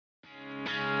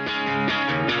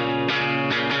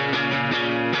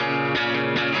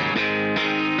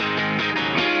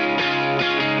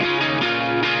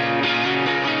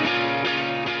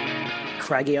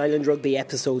Craggy Island Rugby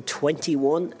episode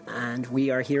 21, and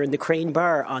we are here in the Crane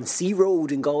Bar on Sea Road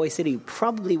in Galway City,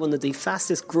 probably one of the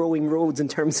fastest growing roads in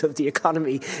terms of the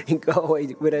economy in Galway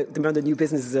with the amount of new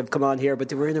businesses that have come on here.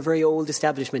 But we're in a very old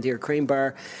establishment here, Crane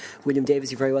Bar. William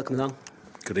Davis, you're very welcome along.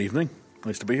 Good evening,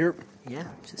 nice to be here. Yeah,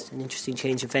 just an interesting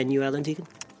change of venue, Alan Deegan.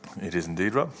 It is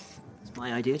indeed, Rob. It's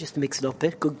my idea, just to mix it up a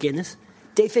bit. Good Guinness.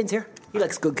 Dave Finn's here, he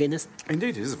likes good Guinness.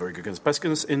 Indeed, it is a very good Guinness. Best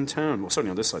Guinness in town, well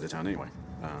certainly on this side of town anyway.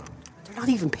 They're not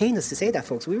even paying us to say that,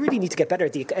 folks. We really need to get better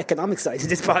at the economic side of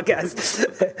this podcast.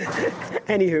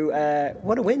 Anywho,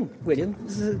 what a win, William.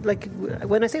 This is like,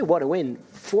 when I say what a win,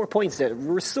 4 points that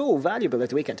were so valuable at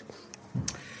the weekend.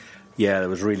 Yeah, it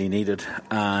was really needed.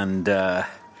 And there's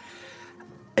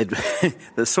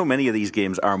so many of these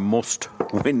games are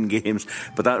must-win games,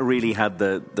 but that really had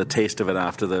the taste of it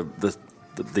after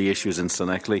the issues in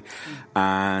Stoneckley.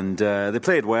 And they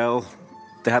played well.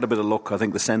 They had a bit of luck. I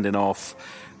think the sending off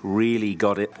really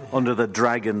got it under the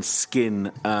Dragon's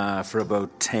skin for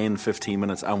about 10-15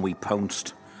 minutes, and we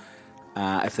pounced.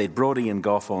 If they'd brought Ian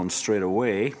Goff on straight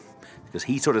away, because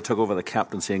he sort of took over the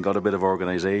captaincy and got a bit of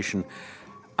organisation,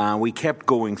 we kept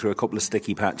going through a couple of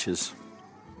sticky patches.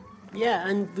 Yeah,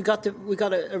 and we got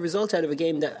a result out of a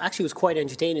game that actually was quite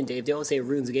entertaining, Dave. They always say it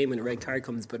ruins a game when a red card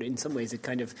comes, but in some ways it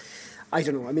kind of, I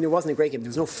don't know. I mean, it wasn't a great game. There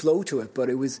was no flow to it, but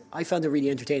I found it really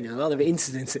entertaining. A lot of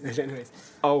incidents in it, anyways.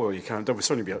 Oh, well, you can't. There would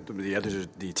certainly be the editors,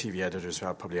 the TV editors who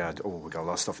probably had, we got a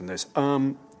lot of stuff in this.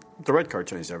 The red card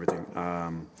changed everything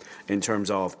in terms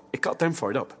of it got them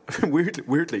fired up.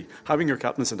 Weirdly, having your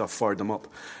captain sent off fired them up.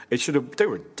 They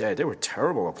were dead. They were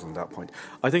terrible up until that point.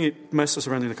 I think it messed us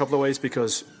around in a couple of ways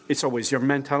because it's always your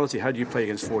mentality. How do you play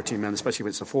against 14 men, especially when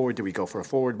it's a forward? Do we go for a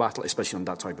forward battle, especially on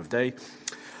that type of day?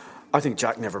 I think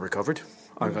Jack never recovered.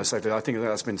 I'm going to say that. I think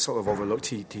that's been sort of overlooked.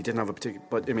 He didn't have a particular...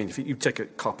 But, I mean, if you take a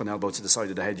cop and elbow to the side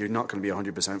of the head, you're not going to be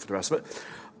 100% for the rest of it.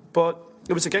 But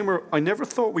it was a game where I never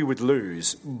thought we would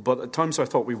lose, but at times I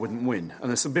thought we wouldn't win.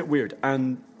 And it's a bit weird.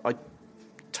 And I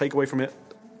take away from it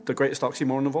the greatest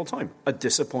oxymoron of all time. A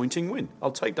disappointing win.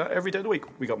 I'll take that every day of the week.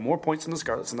 We got more points than the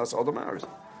Scarlets, and that's all that matters.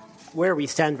 Where we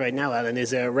stand right now, Alan,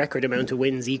 is a record amount of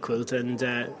wins equalled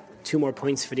and 2 more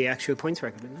points for the actual points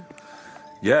record, isn't it?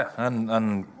 Yeah,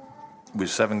 and we've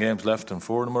 7 games left and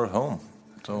 4 of them are at home.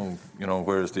 So,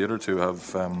 whereas the other 2 have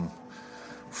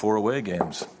 4 away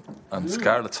games. And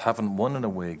Scarlets haven't won an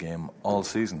away game all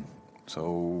season.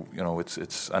 So,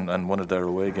 it's and one of their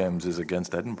away games is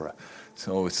against Edinburgh.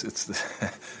 So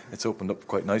it's opened up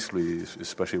quite nicely,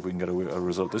 especially if we can get a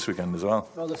result this weekend as well.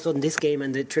 All of a sudden, this game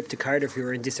and the trip to Cardiff, we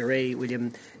were in disarray,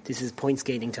 William. This is points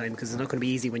gaining time because it's not going to be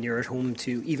easy when you're at home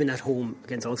even at home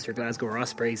against Ulster, Glasgow or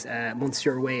Ospreys,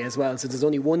 Munster away as well. So there's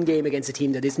only one game against a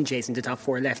team that isn't chasing the top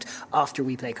 4 left after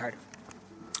we play Cardiff.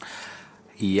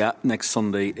 Yeah, next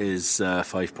Sunday is a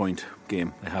 5-point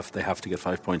game. They have to get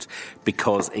 5 points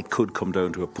because it could come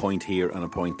down to a point here and a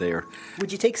point there.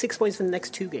 Would you take 6 points from the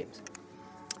next 2 games?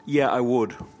 Yeah, I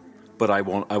would, but I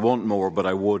want more. But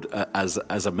I would as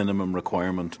a minimum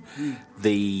requirement.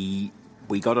 We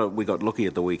got lucky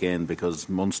at the weekend because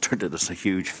Munster did us a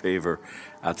huge favour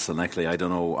at Stoneckley. I don't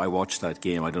know. I watched that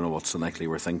game. I don't know what Stoneckley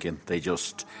were thinking. They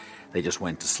just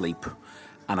went to sleep,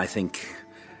 and I think,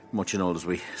 much as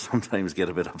we sometimes get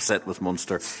a bit upset with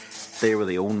Munster, they were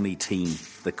the only team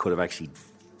that could have actually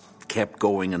kept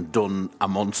going and done a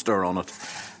Munster on it.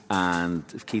 And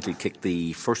if Keighley kicked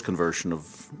the first conversion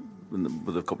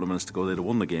with a couple of minutes to go, they'd have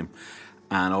won the game.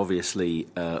 And obviously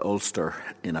Ulster,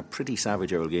 in a pretty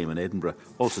savage old game in Edinburgh,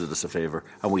 also did us a favour.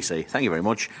 And we say, thank you very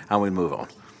much, and we'll move on.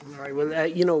 All right, well,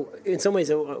 in some ways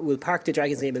we'll park the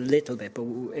Dragons name a little bit, but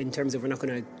in terms of we're not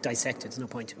going to dissect it, there's no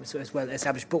point. It's well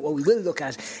established. But what we will look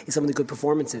at is some of the good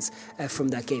performances from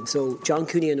that game. So John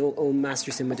Cooney and Owen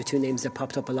Masterson were the 2 names that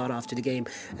popped up a lot after the game.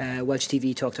 Welsh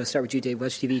TV I'll start with you, Dave.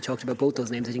 Welsh TV talked about both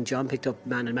those names. I think John picked up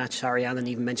man and match, Harry Allen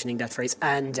even mentioning that phrase,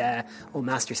 and Owen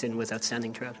Masterson was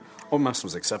outstanding throughout. Owen Masterson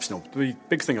was exceptional. The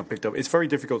big thing I picked up, it's very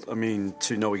difficult,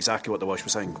 to know exactly what the Welsh were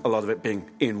saying, a lot of it being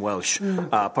in Welsh,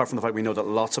 apart from the fact we know that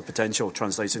lots of potential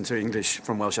translates into English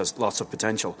from Welsh as lots of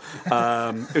potential.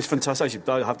 It was fantastic.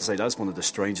 Actually, I have to say that's one of the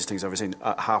strangest things I've ever seen.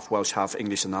 Half Welsh, half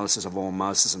English analysis of Owen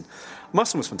Masterson.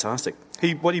 Masterson was fantastic.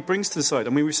 What he brings to the side,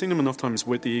 we've seen him enough times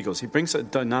with the Eagles, he brings a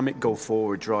dynamic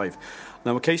go-forward drive.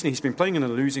 Now, occasionally he's been playing in a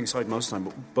losing side most of the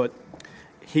time, but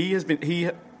he's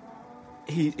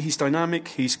dynamic,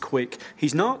 he's quick,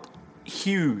 he's not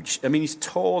huge. He's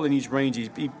tall and he's rangy,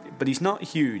 but he's not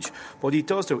huge. What he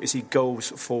does, though, is he goes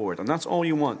forward, and that's all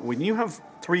you want. When you have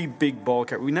three big ball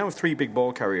carriers, we now have three big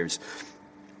ball carriers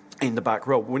in the back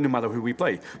row, no matter who we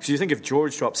play. So you think if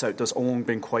George drops out, does Owen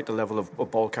bring quite the level of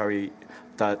ball carry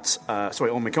that...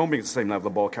 Owen McComb brings the same level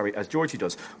of ball carry as Georgie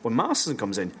does. When Masterson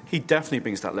comes in, he definitely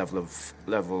brings that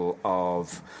level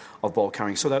of ball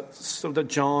carrying, so that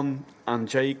John and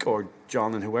Jake, or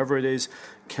John and whoever it is,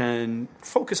 can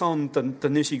focus on the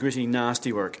nitty-gritty,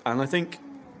 nasty work. And I think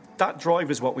that drive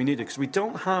is what we needed, because we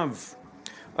don't have...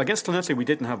 Against Llanelli,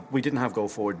 we didn't have go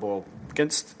forward ball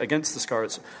against the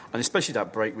Scarlets, and especially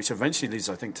that break, which eventually leads,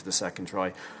 I think, to the second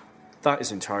try. That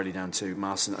is entirely down to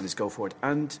Masterson and his go forward,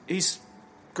 and he's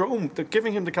grown.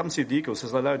 Giving him the captaincy of the Eagles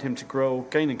has allowed him to grow,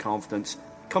 gain in confidence.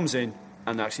 Comes in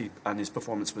and his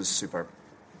performance was superb.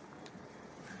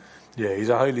 Yeah, he's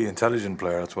a highly intelligent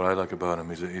player. That's what I like about him.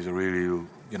 He's a really,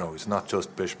 it's not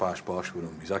just bish bash bosh with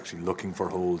him. He's actually looking for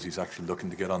holes. He's actually looking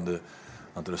to get onto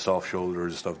the soft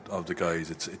shoulders of the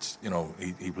guys. It's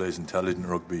he plays intelligent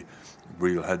rugby,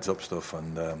 real heads up stuff,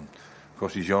 and of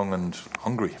course he's young and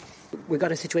hungry. We've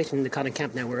got a situation in the Connacht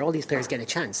camp now where all these players get a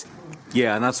chance.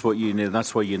 Yeah, and that's what you need.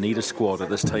 That's why you need a squad at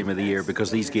this time of the year,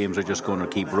 because these games are just going to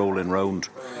keep rolling round.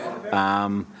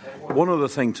 One other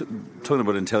thing, talking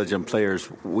about intelligent players,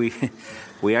 we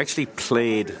actually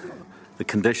played the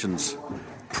conditions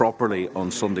properly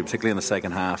on Sunday, particularly in the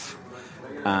second half.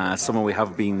 Someone we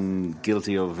have been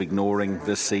guilty of ignoring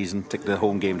this season, particularly the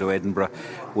home game to Edinburgh.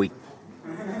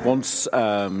 Once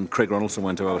Craig Ronaldson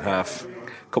went to out half,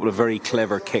 a couple of very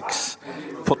clever kicks,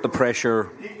 put the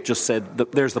pressure, just said,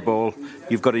 there's the ball,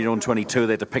 you've got your own 22,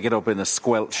 they had to pick it up in a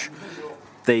squelch.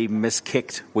 They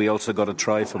miskicked. We also got a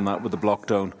try from that with the block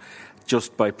down,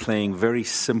 just by playing very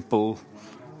simple,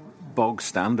 bog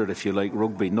standard, if you like,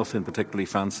 rugby, nothing particularly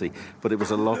fancy, but it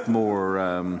was a lot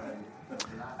more...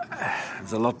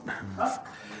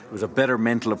 It was a better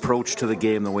mental approach to the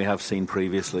game than we have seen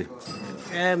previously.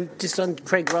 Just on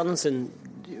Craig Ronaldson,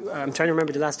 I'm trying to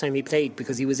remember the last time he played,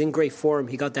 because he was in great form.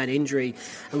 He got that injury,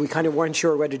 and we kind of weren't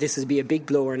sure whether this would be a big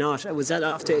blow or not. Was that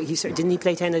after didn't he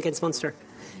play 10 against Munster?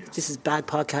 This is bad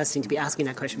podcasting to be asking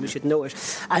that question. We should know it.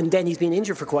 And then he's been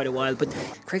injured for quite a while. But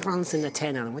Craig Ronaldson at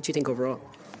 10, Alan, what do you think overall?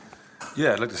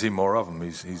 Yeah, I'd like to see more of him.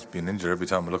 He's been injured every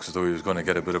time. It looks as though he was going to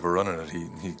get a bit of a run in it.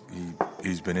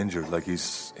 He's been injured. Like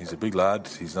he's a big lad.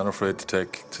 He's not afraid to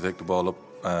take the ball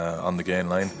up on the gain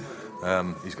line.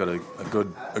 He's got a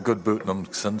good boot in him,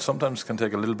 and sometimes can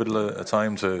take a little bit of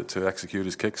time to execute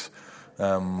his kicks.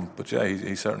 But yeah,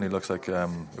 he certainly looks like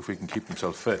if we can keep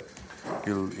himself fit,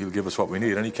 he'll give us what we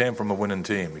need. And he came from a winning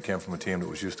team. He came from a team that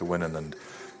was used to winning, and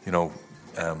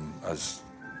as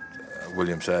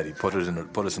William said, he put us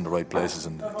in the right places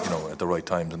and at the right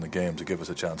times in the game to give us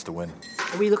a chance to win.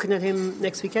 Are we looking at him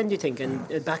next weekend, do you think? And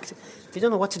they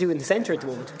don't know what to do in the centre at the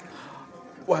moment.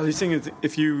 Well, the thing is,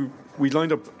 we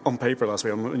lined up on paper last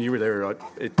week, and you were there,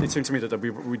 it seemed to me that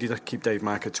we did keep Dave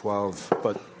Mack at 12,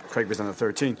 but Craig was down at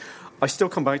 13. I still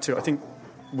come back to, I think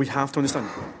we have to understand,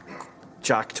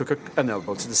 Jack took an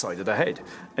elbow to the side of the head,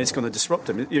 and it's going to disrupt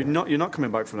him. You're not coming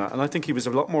back from that, and I think he was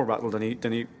a lot more rattled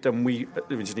than we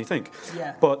originally think.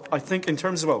 Yeah. But I think in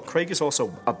terms of Craig is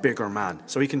also a bigger man,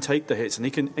 so he can take the hits,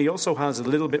 and he also has a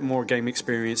little bit more game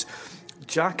experience.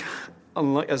 Jack,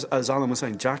 unlike as Alan was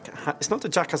saying, it's not that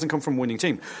Jack hasn't come from a winning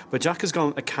team, but Jack has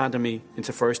gone academy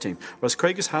into first team, whereas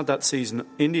Craig has had that season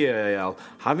in the AIL,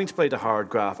 having to play the hard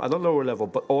graph at a lower level,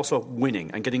 but also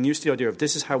winning and getting used to the idea of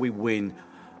this is how we win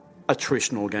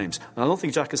attritional games. And I don't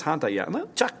think Jack has had that yet. And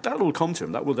that will come to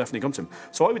him. That will definitely come to him.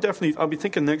 So I'll be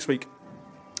thinking next week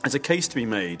as a case to be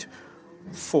made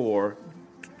for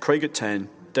Craig at 10,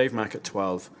 Dave Mack at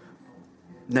 12.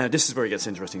 Now, this is where it gets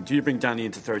interesting. Do you bring Danny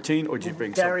into 13, or do you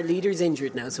bring... Darragh Leader's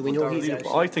injured now, so we know he's out.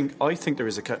 I think there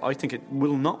is I think it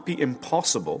will not be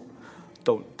impossible,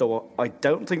 though I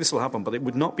don't think this will happen, but it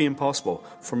would not be impossible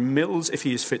for Mills, if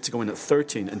he is fit, to go in at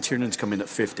 13 and Tiernan to come in at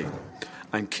 15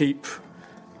 and keep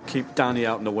Danny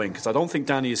out in the wing, because I don't think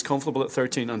Danny is comfortable at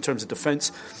 13 in terms of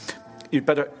defence.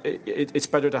 It's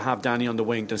better to have Danny on the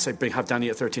wing than say have Danny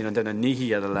at 13 and then a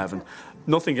Nihi at 11.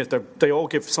 They all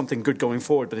give something good going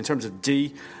forward, but in terms of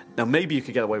D, now maybe you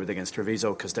could get away with it against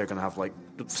Treviso because they're going to have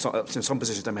in some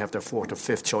positions they may have their fourth or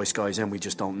fifth choice guys in. We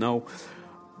just don't know.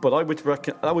 But I would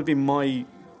reckon that would be my.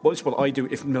 What's what I do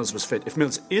if Mills was fit. If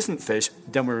Mills isn't fit,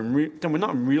 then we're not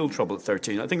in real trouble at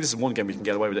 13. I think this is one game we can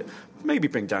get away with it. Maybe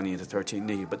bring Danny into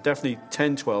 13, but definitely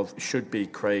 10, 12 should be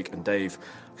Craig and Dave,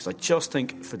 because I just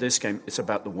think for this game it's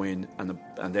about the win and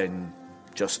then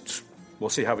just we'll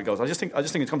see how it goes. I just think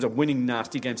in terms of winning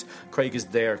nasty games, Craig is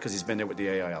there because he's been there with the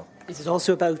AIL. Is it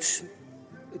also about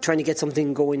trying to get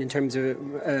something going in terms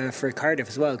of for Cardiff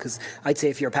as well, because I'd say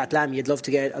if you're Pat Lam, you'd love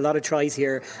to get a lot of tries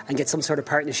here and get some sort of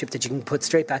partnership that you can put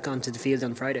straight back onto the field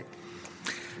on Friday.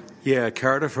 Yeah,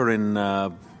 Cardiff are in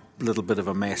a little bit of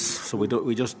a mess, so you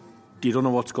don't know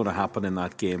what's going to happen in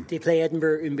that game. They play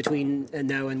Edinburgh in between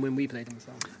now and when we play them.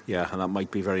 So. Yeah, and that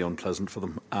might be very unpleasant for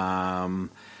them.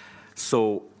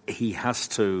 So he has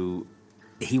to.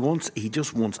 He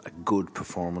just wants a good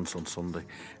performance on Sunday,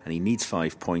 and he needs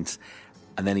 5 points,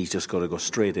 and then he's just got to go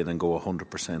straight in and go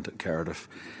 100% at Cardiff.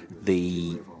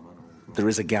 There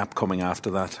is a gap coming after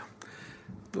that,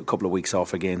 a couple of weeks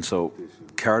off again. So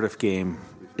Cardiff game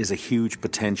is a huge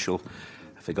potential.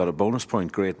 If they got a bonus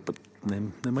point, great, but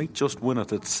they might just win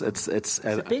it. It's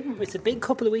a big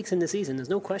couple of weeks in the season. There's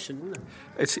no question, isn't there?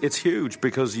 It's huge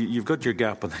because you've got your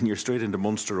gap, and then you're straight into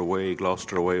Munster away,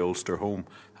 Gloucester away, Ulster home.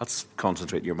 That's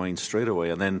concentrate your mind straight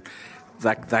away, and then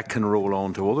that can roll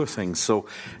on to other things. So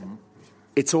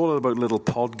it's all about little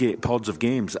pods of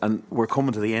games, and we're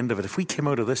coming to the end of it. If we came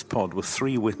out of this pod with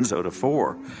 3 wins out of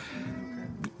 4.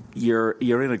 You're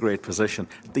in a great position.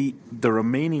 The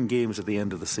remaining games at the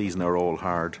end of the season are all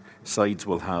hard. Sides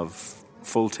will have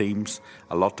full teams,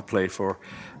 a lot to play for,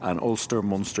 and Ulster,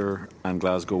 Munster and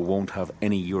Glasgow won't have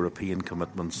any European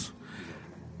commitments,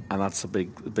 and that's a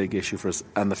big issue for us.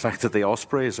 And the fact that the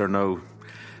Ospreys are now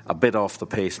a bit off the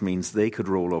pace means they could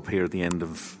roll up here at the end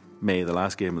of May, the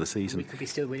last game of the season. We could be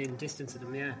still within distance of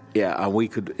them, yeah. Yeah,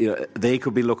 and they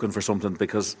could be looking for something,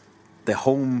 because the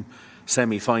home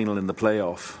semi-final in the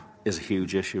playoff is a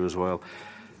huge issue as well.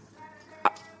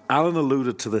 Alan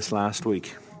alluded to this last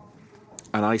week,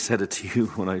 and I said it to you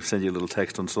when I sent you a little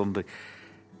text on Sunday.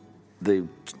 The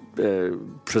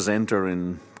presenter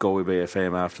in Galway Bay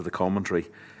FM after the commentary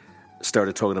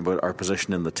started talking about our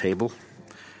position in the table.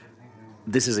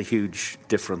 This is a huge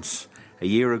difference. A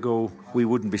year ago, we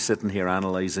wouldn't be sitting here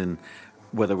analysing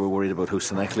whether we're worried about who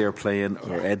Seneckley are playing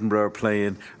or Edinburgh are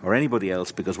playing or anybody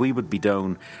else, because we would be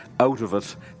down out of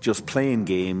it, just playing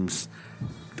games,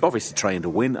 obviously trying to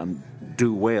win and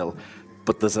do well.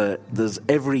 But there's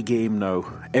every game now,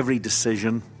 every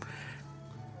decision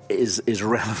is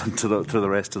relevant to the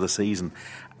rest of the season,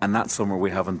 and that's somewhere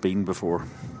we haven't been before.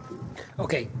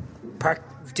 Okay,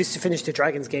 just to finish the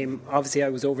Dragons game, obviously I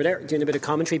was over there doing a bit of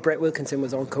commentary. Brett Wilkinson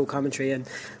was on co-commentary, and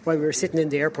while we were sitting in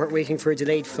the airport waiting for a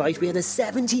delayed flight, we had a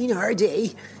 17-hour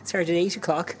day. Started at 8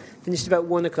 o'clock, finished about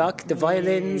 1 o'clock. The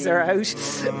violins are out.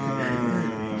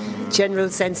 General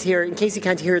sense here, in case you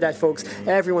can't hear that, folks,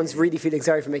 everyone's really feeling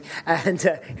sorry for me. And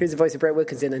here's the voice of Brett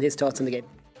Wilkinson and his thoughts on the game.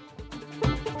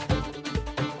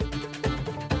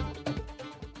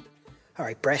 All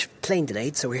right, Brett, plane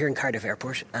delayed, so we're here in Cardiff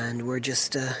Airport, and we're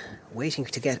just waiting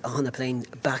to get on a plane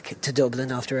back to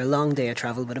Dublin after a long day of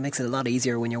travel, but it makes it a lot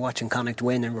easier when you're watching Connacht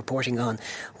win and reporting on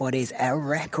what is a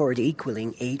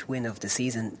record-equalling 8th win of the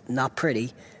season. Not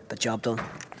pretty, but job done.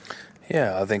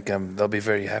 Yeah, I think they'll be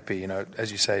very happy.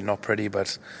 As you say, not pretty,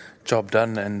 but job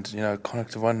done. And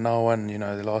Connacht have won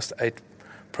the last 8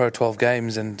 Pro 12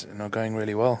 games, and going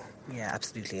really well. Yeah,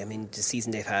 absolutely. I mean, the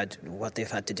season they've had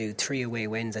to do, 3 away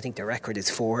wins. I think their record is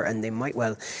 4, and they might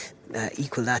well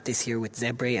equal that this year with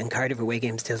Zebre and Cardiff away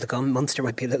games still to come. Munster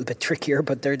might be a little bit trickier,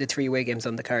 but they're the 3 away games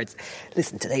on the cards.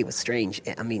 Listen, today was strange.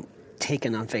 I mean,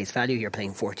 taken on face value, you're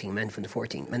playing 14 men from the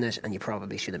 14th minute, and you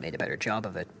probably should have made a better job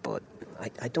of it. But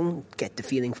I don't get the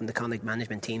feeling from the Connacht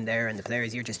management team there and the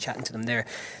players. You're just chatting to them there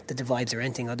that the vibes are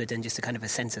anything other than just a kind of a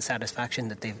sense of satisfaction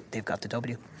that they've got the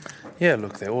W. Yeah,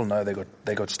 look, they all know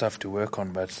they got stuff to work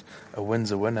on, but a win's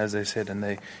a win, as they said. And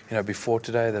they, before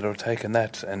today, they'd have taken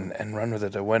that and run with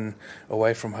it. A win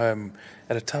away from home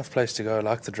at a tough place to go,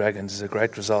 like the Dragons, is a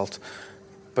great result.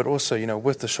 But also,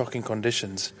 with the shocking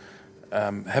conditions,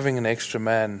 having an extra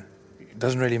man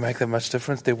doesn't really make that much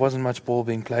difference. There wasn't much ball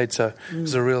being played, so it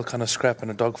was a real kind of scrap and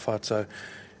a dogfight. So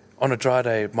on a dry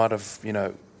day, it might have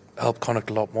helped Connacht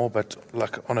a lot more, but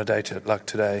like on a day like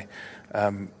today,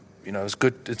 it's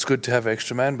good. It's good to have an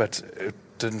extra man, but it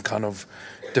didn't kind of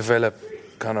develop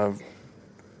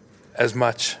as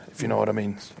much, if you know what I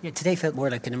mean. Yeah, today felt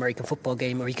more like an American football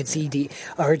game, or you could see the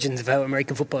origins of how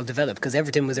American football developed, because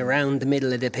everything was around the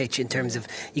middle of the pitch in terms of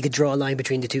you could draw a line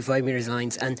between the 2 5-metre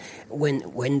lines, and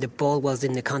when the ball was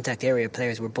in the contact area,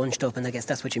 players were bunched up, and I guess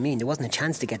that's what you mean. There wasn't a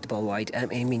chance to get the ball wide. I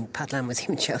mean, Pat Lam was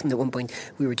even shouting at one point,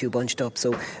 we were too bunched up.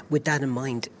 So with that in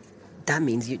mind, that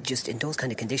means you just, in those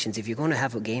kind of conditions, if you're going to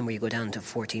have a game where you go down to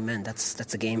 14 men, that's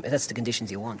the game. That's the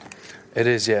conditions you want. It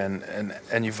is, yeah,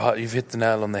 and you've hit the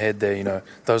nail on the head there.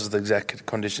 Those are the exact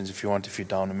conditions if you're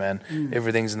down a man.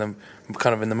 Everything's in the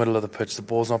middle of the pitch. The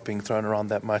ball's not being thrown around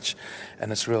that much,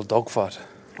 and it's a real dogfight.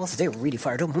 Also, they were really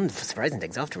fired up. One of the surprising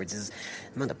things afterwards is the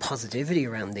amount of positivity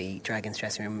around the Dragons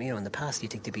dressing room. In the past,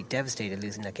 you'd think they'd be devastated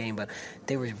losing that game, but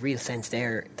there was a real sense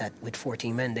there that with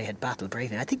 14 men, they had battled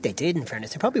bravely. I think they did, in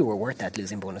fairness. They probably were worth that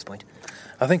losing bonus point.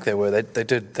 I think they were. They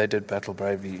did battle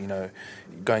bravely.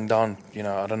 Going down.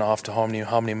 I don't know after how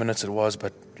many minutes it was,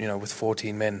 but with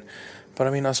 14 men. But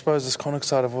I suppose this Connacht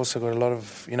side have also got a lot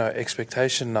of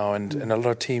expectation now, and a lot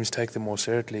of teams take them more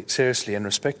seriously and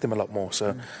respect them a lot more.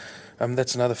 So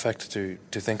that's another factor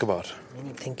to think about.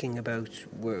 Thinking about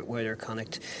whether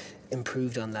Connacht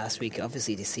improved on last week,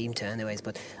 obviously they seem to anyways,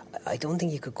 but I don't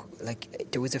think you could,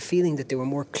 there was a feeling that they were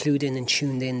more clued in and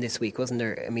tuned in this week, wasn't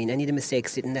there? Any of the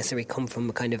mistakes didn't necessarily come from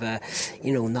a kind of a,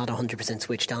 not 100%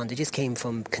 switched on. They just came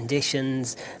from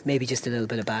conditions, maybe just a little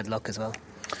bit of bad luck as well.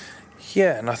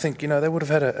 Yeah, and I think, they would have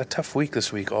had a tough week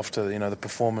this week after, the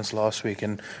performance last week,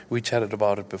 and we chatted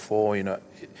about it before.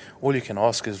 All you can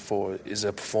ask is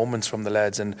a performance from the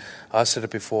lads, and I said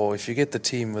it before, if you get the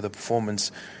team with a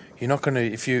performance, you're not going to,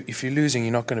 if you're losing,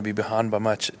 you're not going to be behind by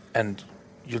much, and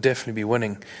you'll definitely be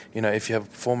winning, if you have a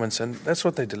performance, and that's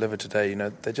what they delivered today.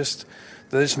 They just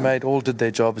did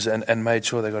their jobs and made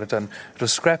sure they got it done. It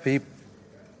was scrappy,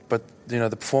 but, the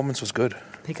performance was good.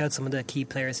 Pick out some of the key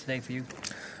players today for you.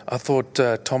 I thought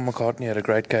Tom McCartney had a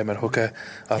great game at hooker.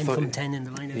 10 from 10 in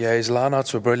the lineup. Yeah, his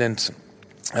lineouts were brilliant.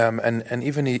 And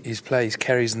even his play, his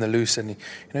carries in the loose, and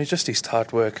just his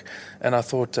tight work. And I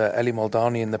thought Ali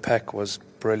Muldowney in the pack was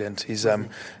brilliant.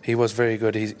 He was very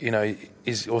good.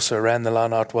 He's also ran the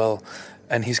line out well,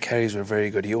 and his carries were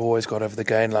very good. He always got over the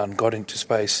gain line, got into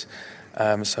space.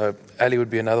 So Ali would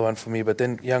be another one for me. But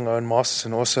then young Owen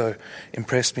Masterson also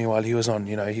impressed me while he was on.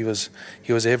 He was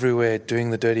everywhere doing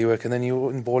the dirty work, and then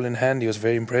in ball in hand, he was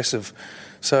very impressive.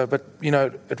 So, but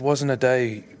it wasn't a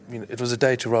day. It was a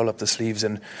day to roll up the sleeves,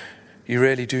 and you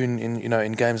really do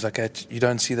in games like that. You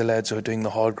don't see the lads who are doing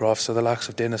the hard graft. So the likes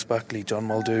of Dennis Buckley, John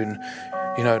Muldoon,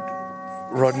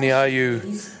 Rodney Ayew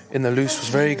in the loose was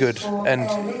very good, and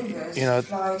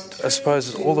I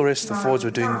suppose all the rest of the forwards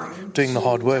were doing the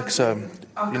hard work. So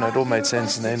it all made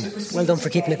sense in the end. Well done for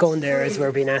keeping it going there as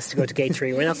we're being asked to go to gate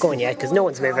 3. We're not going yet because no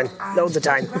one's moving. Loads of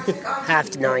time.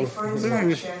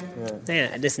 8:30.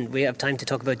 Yeah, listen, we have time to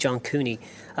talk about John Cooney.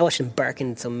 I watched him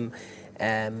barking some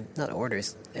not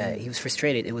orders. He was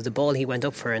frustrated. It was a ball he went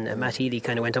up for, and Matt Healy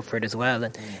kind of went up for it as well.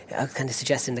 And I was kind of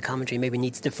suggesting the commentary maybe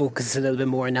needs to focus a little bit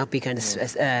more and not be kind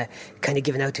of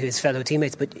giving out to his fellow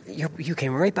teammates. But you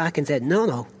came right back and said,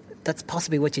 no, that's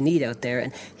possibly what you need out there,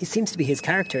 and he seems to be his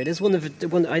character. It is one. I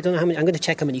don't know how many. I'm going to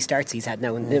check how many starts he's had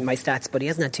now in my stats, but he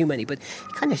hasn't had too many. But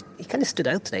he kind of stood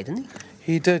out today, didn't he?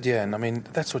 He did, yeah, and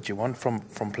that's what you want from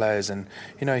players, and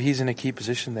he's in a key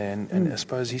position there, and I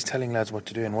suppose he's telling lads what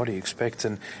to do and what he expects,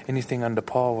 and anything under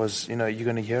par was you're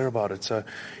going to hear about it. So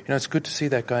it's good to see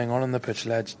that going on the pitch,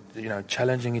 lads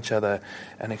challenging each other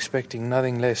and expecting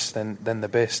nothing less than the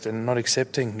best, and not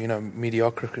accepting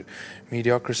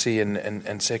mediocrity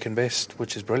and second best,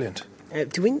 which is brilliant.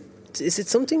 Is it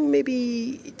something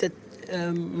maybe that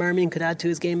Marmion could add to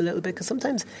his game a little bit? Because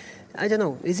sometimes, I don't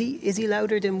know, is he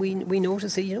louder than we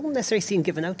notice? You don't necessarily see him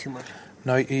giving out too much.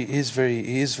 No, he is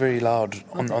very loud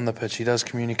on the pitch. He does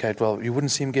communicate well. You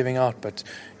wouldn't see him giving out, but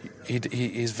he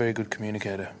is a very good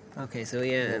communicator. Okay, so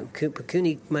yeah,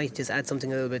 Cooney might just add something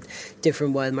a little bit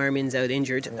different while Marmion's out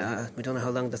injured. We don't know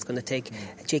how long that's going to take.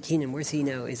 Jake Keenan, where's he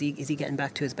now? Is he getting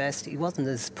back to his best? He wasn't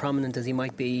as prominent as he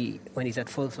might be when he's at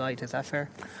full flight. Is that fair?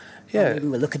 Yeah. Maybe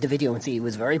we'll look at the video and see he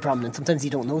was very prominent. Sometimes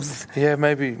you don't notice. Yeah,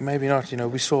 maybe not.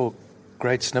 We saw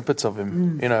great snippets of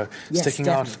him, sticking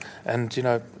out. And,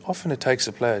 often it takes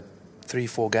a player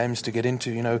 3-4 games to get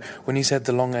into. When he's had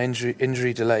the long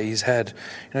injury delay he's had,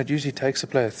 it usually takes a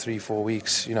player 3-4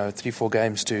 weeks, 3-4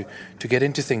 games to get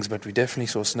into things. But we definitely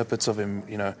saw snippets of him,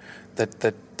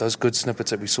 that those good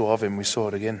snippets that we saw of him, we saw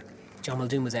it again. John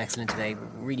Muldoon was excellent today,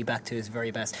 really back to his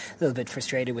very best. A little bit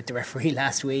frustrated with the referee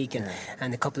last week and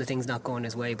a couple of things not going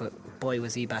his way, but boy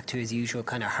was he back to his usual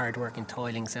kind of hard work and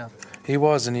toiling self. He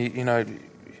was, and he, I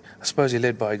suppose he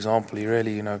led by example. He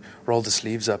really, rolled the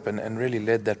sleeves up and really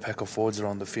led that pack of forwards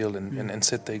around the field and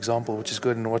set the example, which is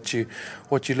good. And what you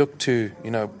look to,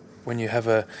 when you have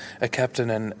a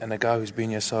captain and a guy who's been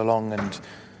here so long, and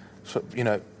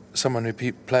someone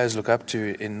who players look up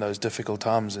to in those difficult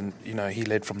times, and he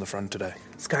led from the front today.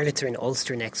 Scarlets are in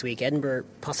Ulster next week. Edinburgh,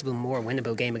 possible more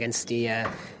winnable game against the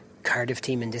Cardiff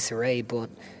team in disarray, but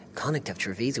Connacht have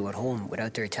Treviso at home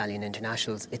without their Italian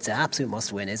internationals. It's an absolute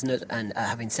must-win, isn't it? And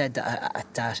having said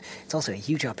that, it's also a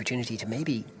huge opportunity to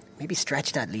maybe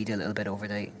stretch that lead a little bit over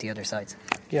the other sides.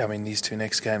 Yeah, these two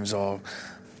next games are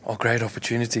great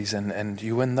opportunities, and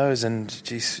you win those, and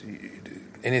geez,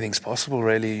 anything's possible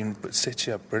really, and it sets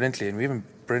you up brilliantly, and we even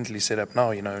brilliantly set up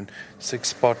now, in 6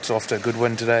 spots after a good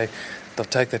win today. They'll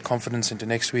take that confidence into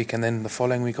next week, and then the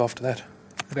following week after that.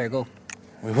 There you go.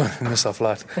 We won't miss our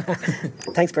flight.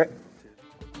 Thanks, Brett.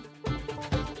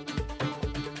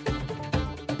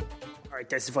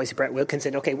 There's the voice of Brett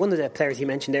Wilkinson. Okay, one of the players you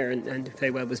mentioned there and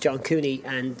played well was John Cooney,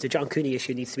 and the John Cooney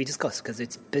issue needs to be discussed because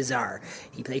it's bizarre.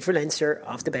 He played for Leinster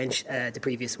off the bench the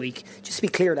previous week. Just to be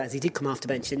clear, lads, he did come off the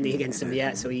bench, didn't he, against them?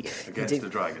 Yeah, so the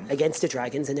Dragons. Against the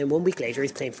Dragons, and then 1 week later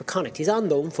he's playing for Connacht. He's on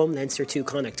loan from Leinster to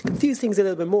Connacht. To confuse things a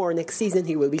little bit more, next season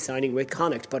he will be signing with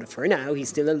Connacht, but for now he's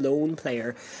still a loan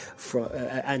player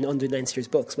and under Leinster's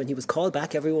books. When he was called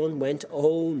back, everyone went,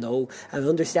 oh no, and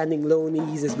understanding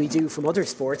loanees as we do from other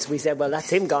sports, we said, well, that's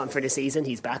him gone for the season.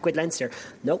 He's back with Leinster.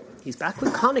 No, he's back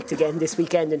with Connacht again this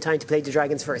weekend in time to play the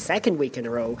Dragons for a second week in a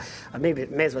row. And maybe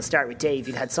may as well start with Dave.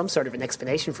 You'd had some sort of an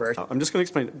explanation for it. I'm just going to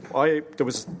explain. There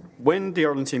was when the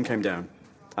Ireland team came down,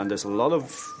 and there's a lot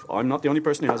of. I'm not the only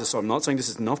person who has this, so I'm not saying this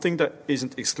is nothing that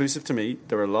isn't exclusive to me.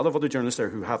 There are a lot of other journalists there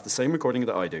who have the same recording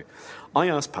that I do. I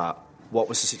asked Pat what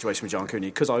was the situation with John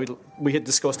Cooney because we had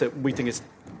discussed it.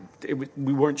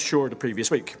 We weren't sure the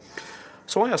previous week,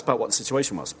 so I asked Pat what the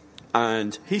situation was.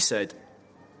 And he said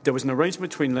there was an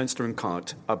arrangement between Leinster and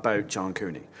Connacht about John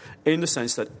Cooney, in the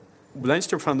sense that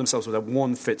Leinster found themselves with a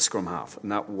one fit scrum half,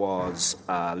 and that was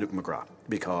Luke McGrath,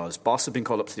 because Boss had been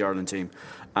called up to the Ireland team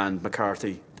and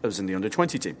McCarthy was in the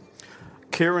under-20 team.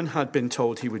 Kieran had been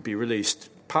told he would be released.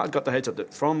 Pat got the heads up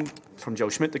that from Joe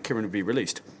Schmidt that Kieran would be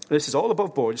released. This is all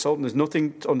above board, so there's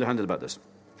nothing underhanded about this.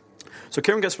 So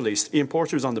Kieran gets released. Ian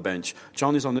Porter is on the bench.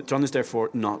 John is therefore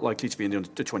not likely to be in the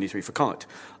under-23 for Connacht.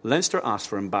 Leinster asked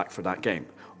for him back for that game.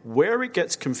 Where it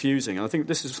gets confusing, and I think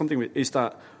this is something, is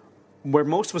that where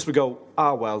most of us would go,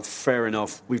 well, fair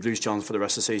enough, we've lose John for the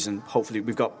rest of the season. Hopefully,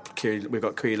 we've got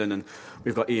Keelan and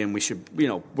we've got Ian. We should,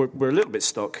 we're a little bit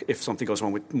stuck if something goes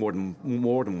wrong with more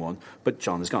than one. But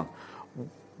John is gone.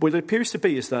 What it appears to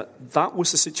be is that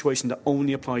was the situation that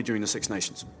only applied during the Six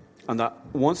Nations. And that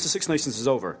once the Six Nations is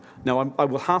over, now I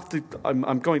will have to.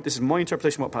 I'm going. This is my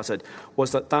interpretation of what Pat said.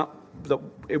 Was that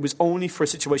it was only for a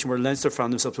situation where Leinster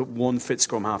found themselves with one fit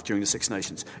scrum half during the Six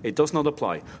Nations. It does not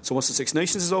apply. So once the Six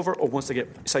Nations is over, or once they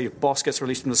get, say, if Boss gets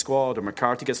released from the squad or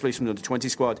McCarthy gets released from the 20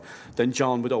 squad, then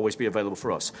John would always be available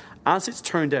for us. As it's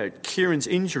turned out, Kieran's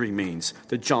injury means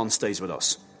that John stays with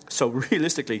us. So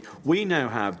realistically, we now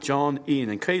have John, Ian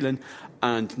and Keelan,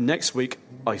 and next week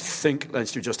I think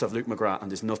Leinster just have Luke McGrath, and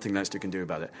there's nothing Leinster can do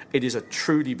about it. It is a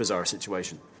truly bizarre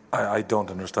situation. I don't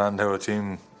understand how a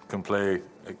team can play,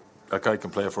 a guy can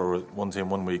play for one team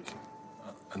 1 week,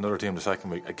 another team the second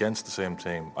week against the same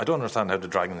team. I don't understand how the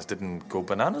Dragons didn't go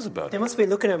bananas about it. They must be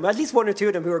looking at him, at least one or two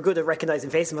of them who are good at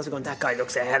recognising faces must be going, that guy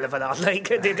looks a hell of a lot like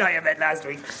the guy I met last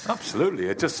week. Absolutely.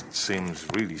 It just seems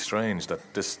really strange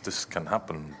that this can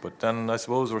happen. But then I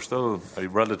suppose we're still a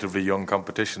relatively young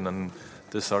competition and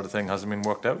this sort of thing hasn't been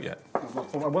worked out yet.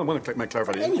 I want to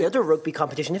clarify. Any other rugby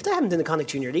competition, if they haven't in the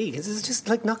Connacht Junior League, it's just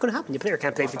not going to happen. Your player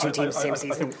can't play for two teams the same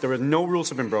season. I think there are no rules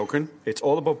have been broken. It's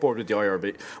all above board with the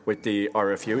IRB, with the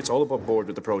RFU. It's all above board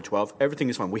with the Pro 12. Everything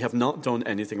is fine. We have not done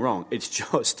anything wrong. It's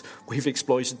just we've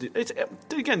exploited it.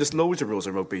 Again, there's loads of rules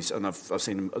in rugby, and I've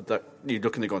seen them that you're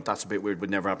looking at going, that's a bit weird, would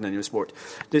never happen in any sport.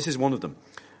 This is one of them.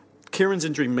 Kieran's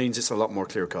injury means it's a lot more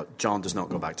clear cut. John does not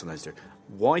go back to Leinster.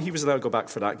 Why he was allowed to go back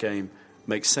for that game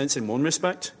makes sense in one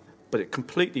respect, but it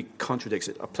completely contradicts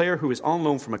it. A player who is on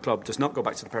loan from a club does not go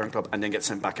back to the parent club and then get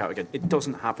sent back out again. It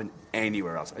doesn't happen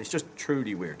anywhere else. It's just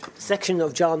truly weird. The section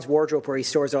of John's wardrobe where he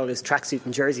stores all his tracksuit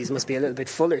and jerseys must be a little bit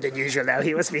fuller than usual now.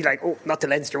 He must be like, oh, not the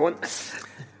Leinster one.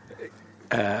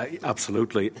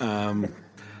 Absolutely.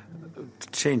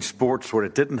 Change sports where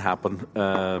it didn't happen.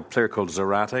 A player called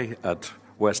Zarate at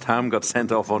West Ham got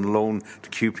sent off on loan to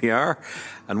QPR,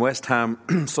 and West Ham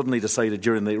suddenly decided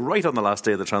right on the last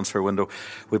day of the transfer window,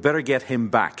 we better get him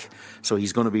back. So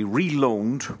he's going to be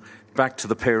reloaned back to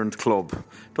the parent club.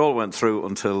 It all went through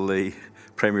until the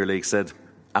Premier League said,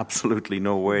 absolutely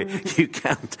no way, you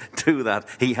can't do that.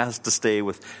 He has to stay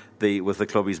with the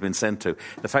club he's been sent to.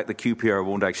 The fact that QPR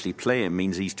won't actually play him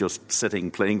means he's just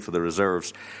sitting playing for the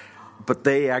reserves. But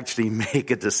they actually make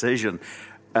a decision.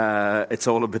 It's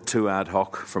all a bit too ad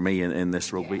hoc for me in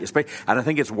this rugby, and I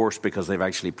think it's worse because they've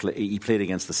actually he played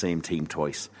against the same team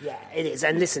twice. Yeah, it is.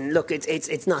 And listen, look,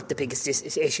 it's not the biggest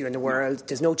issue in the world.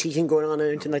 There's no cheating going on or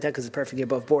anything like that because it's perfectly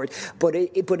above board. But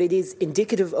it is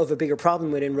indicative of a bigger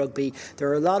problem within rugby. There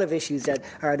are a lot of issues that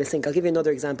are to think. I'll give you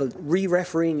another example: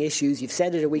 re-refereeing issues. You've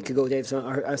said it a week ago, Dave. So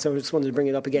I just wanted to bring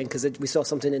it up again because we saw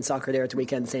something in soccer there at the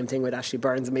weekend. The same thing with Ashley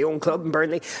Burns and my own club in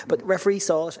Burnley. But the referee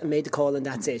saw it and made the call, and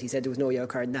that's it. He said there was no yellow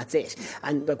card. card and that's it.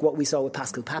 And like what we saw with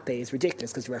Pascal Pape is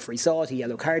ridiculous because the referee saw it, he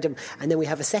yellow carded him, and then we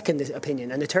have a second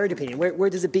opinion and a third opinion. Where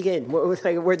does it begin?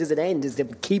 Where does it end is the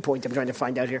key point I'm trying to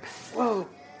find out here.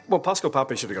 Well, Pascal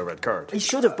Pape should have got a red card. He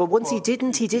should have, but once he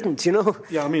didn't, you know.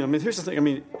 Yeah, I mean, here's the thing. I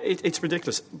mean, it's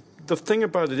ridiculous. The thing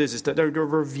about it is that they're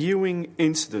reviewing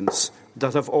incidents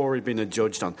that have already been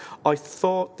adjudged on. I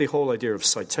thought the whole idea of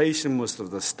citation was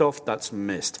the stuff that's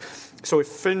missed. So if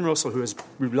Finn Russell, who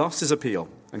lost his appeal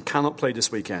and cannot play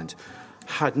this weekend,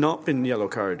 had not been yellow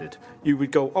carded, you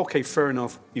would go, okay, fair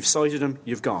enough, you've cited him,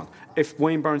 you've gone. If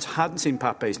Wayne Barnes hadn't seen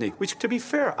Pape's knee, which, to be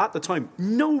fair, at the time,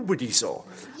 nobody saw.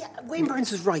 Yeah, Wayne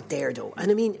Barnes was right there, though.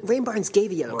 And I mean, Wayne Barnes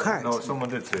gave a yellow card. No, someone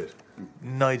did say it.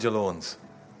 Nigel Owens.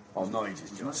 Oh, Nigel.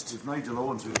 It was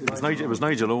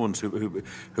Nigel Owens who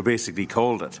basically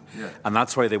called it, and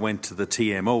that's why they went to the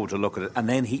TMO to look at it. And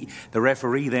then the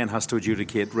referee then has to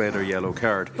adjudicate red or yellow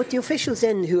card. But the officials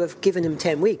then who have given him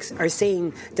 10 weeks are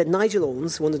saying that Nigel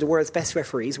Owens, one of the world's best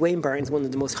referees, Wayne Barnes, one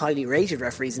of the most highly rated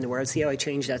referees in the world, see how I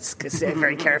changed that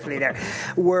very carefully there,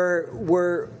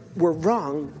 were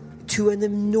wrong to an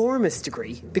enormous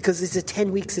degree because it's a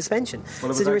 10-week suspension.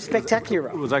 So they were spectacularly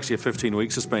wrong. It was actually a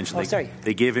 15-week suspension. Sorry.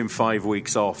 They gave him 5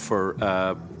 weeks off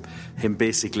for him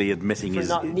basically admitting his...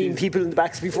 not kneeing people in the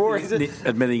backs before, is it?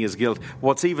 Admitting his guilt.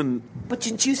 What's even... But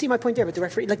do you see my point there about the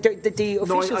referee? Like, the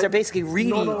officials are basically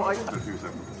really... I think they're two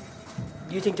separate.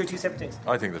 You think they're two separate things?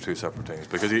 I think they're two separate things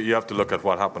because you have to look at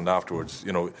what happened afterwards.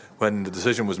 You know, when the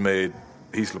decision was made,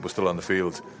 Heaslip was still on the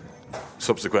field.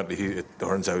 Subsequently, it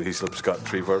turns out Heaslip's got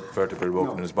 3 vertebrae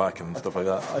broken in his back and stuff like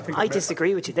that. I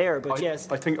disagree with you there, but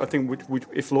yes. I think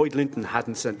if Lloyd Linton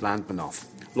hadn't sent Landman off,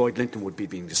 Lloyd Linton would be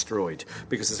being destroyed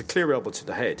because there's a clear elbow to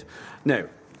the head. Now,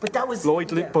 but that was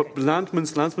but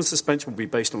Landman's suspension would be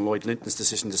based on Lloyd Linton's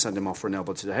decision to send him off for an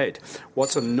elbow to the head.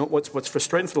 What's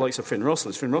frustrating for the likes of Finn Russell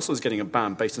is getting a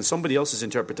ban based on somebody else's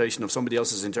interpretation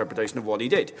of what he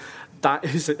did. That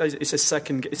is it's a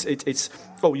second. It's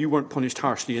you weren't punished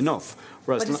harshly enough.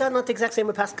 But is that not the exact same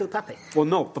with Pascal Pape? Well,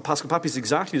 no, but Pascal Pape is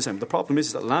exactly the same. The problem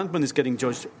is that Landman is getting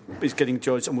judged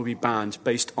and will be banned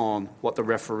based on what the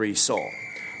referee saw.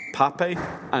 Pape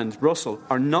and Russell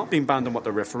are not being banned on what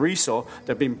the referee saw.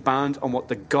 They're being banned on what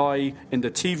the guy in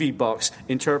the TV box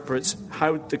interprets,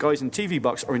 how the guys in the TV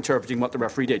box are interpreting what the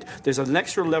referee did. There's an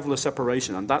extra level of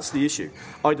separation, and that's the issue.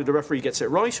 Either the referee gets it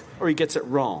right or he gets it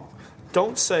wrong.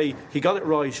 Don't say he got it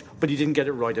right, but he didn't get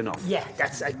it right enough. Yeah,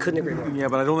 I couldn't agree more. Yeah,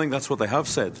 but I don't think that's what they have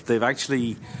said. They've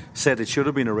actually said it should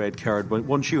have been a red card, but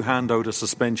once you hand out a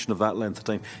suspension of that length of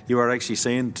time, you are actually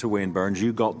saying to Wayne Barnes,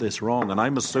 you got this wrong. And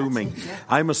I'm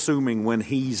assuming when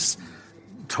he's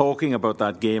talking about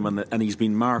that game and he's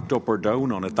been marked up or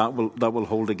down on it, that will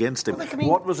hold against him.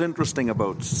 What was interesting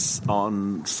about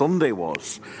on Sunday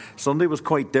was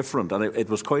quite different, and it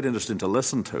was quite interesting to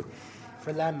listen to.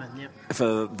 For Landman, yeah.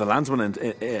 For the Landsman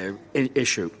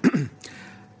issue,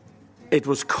 it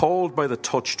was called by the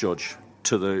touch judge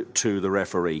to the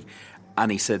referee,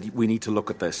 and he said, we need to look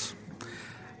at this.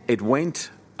 It went,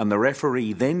 and the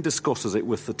referee then discusses it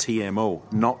with the TMO,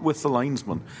 not with the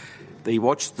linesman. They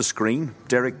watched the screen.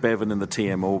 Derek Bevan in the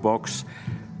TMO box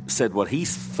said what he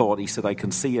thought. He said, I can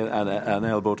see an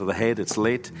elbow to the head, it's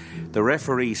late. The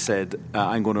referee said,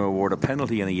 I'm going to award a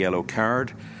penalty and a yellow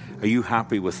card. Are you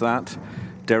happy with that?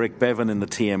 Derek Bevan in the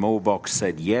TMO box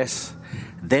said yes.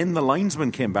 Then the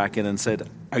linesman came back in and said,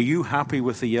 are you happy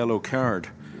with the yellow card?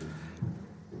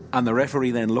 And the referee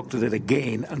then looked at it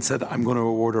again and said, I'm going to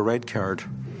award a red card.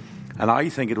 And I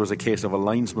think it was a case of a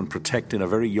linesman protecting a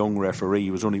very young referee,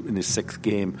 he was only in his 6th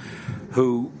game,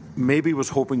 who maybe was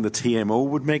hoping the TMO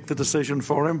would make the decision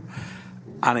for him.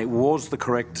 And it was the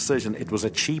correct decision. It was a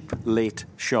cheap, late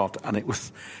shot, and it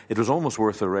was almost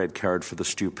worth a red card for the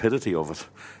stupidity of it.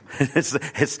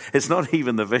 It's not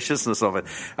even the viciousness of it.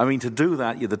 I mean, to do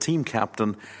that, you're the team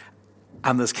captain,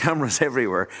 and there's cameras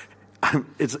everywhere.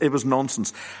 It was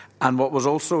nonsense. And what was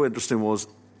also interesting was,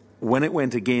 when it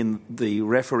went again, the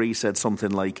referee said something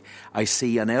like, I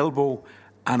see an elbow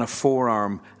and a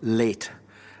forearm late.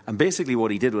 And basically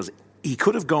what he did was, he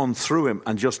could have gone through him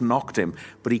and just knocked him,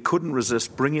 but he couldn't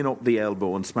resist bringing up the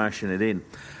elbow and smashing it in.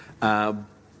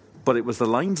 But it was the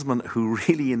linesman who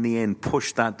really, in the end,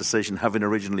 pushed that decision, having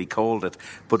originally called it,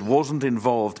 but wasn't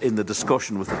involved in the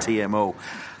discussion with the TMO.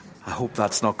 I hope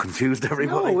that's not confused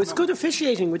everybody. No, it's good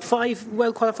officiating with 5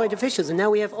 well-qualified officials, and now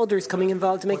we have others coming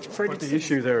involved to make further decisions.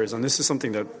 The issue there is, and this is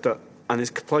something that and it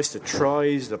applies to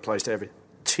tries, it applies to every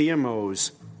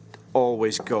TMOs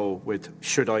always go with,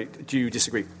 do you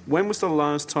disagree? When was the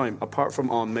last time, apart from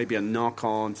on maybe a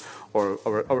knock-on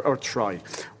or try,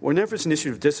 whenever it's an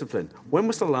issue of discipline, when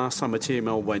was the last time a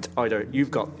TMO went, either you've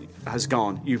got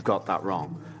that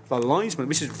wrong? the linesman,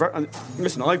 which is very, and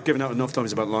listen, I've given out enough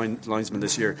times about linesmen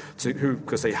this year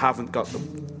because they haven't got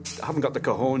the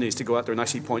cojones to go out there and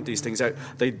actually point these things out.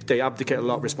 They abdicate a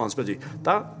lot of responsibility.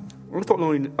 I thought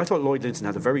Lloyd Linton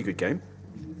had a very good game.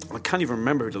 I can't even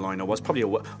remember who the liner was. Probably a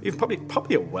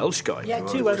Welsh guy. Yeah,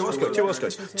 two Welsh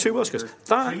guys.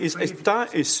 That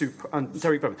is super. And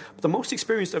Derek Bevan. But the most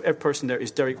experienced person there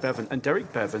is Derek Bevan, and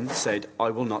Derek Bevan said, "I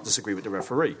will not disagree with the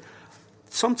referee."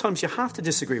 Sometimes you have to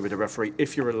disagree with the referee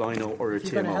if you're a lino or a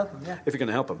TMO. If you're going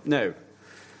to help him. Now,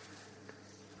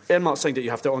 I'm not saying that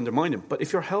you have to undermine him, but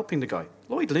if you're helping the guy,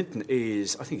 Lloyd Linton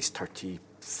is, I think he's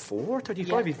 34,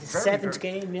 35. Yeah, he's seventh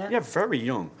game, yeah. Yeah, very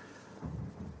young.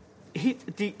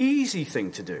 The easy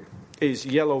thing to do is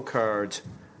yellow card,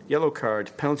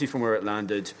 penalty from where it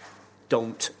landed,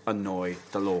 don't annoy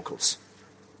the locals.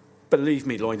 Believe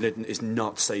me, Lloyd Linton is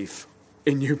not safe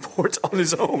in Newport on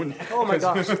his own. Oh my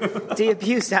gosh, the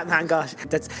abuse that man got.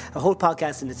 That's a whole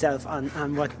podcast in itself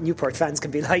on what Newport fans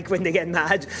can be like when they get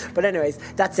mad. But anyways,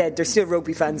 that said, they're still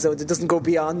rugby fans, so it doesn't go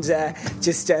beyond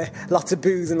just lots of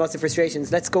boos and lots of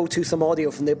frustrations. Let's go to some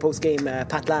audio from the post-game.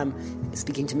 Pat Lam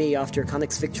speaking to me after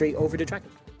Connacht's victory over the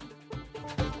Dragons.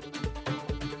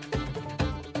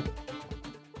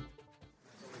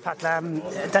 Pat Lam,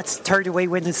 that's third away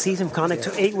win this season, Connacht.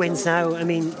 8 wins now. I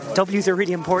mean, W's are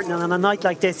really important, and on a night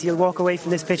like this, you'll walk away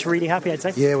from this pitch really happy, I'd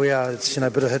say. Yeah, we are. It's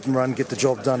a bit of hit and run, get the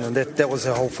job done, and that was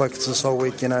our whole focus this whole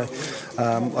week. I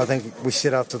think we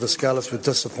said after the Scarlets were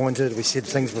disappointed. We said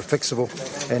things were fixable,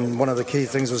 and one of the key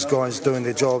things was guys doing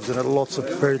their jobs. And at lots of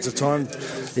periods of time,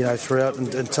 throughout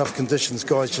in tough conditions,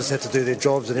 guys just had to do their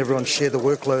jobs, and everyone shared the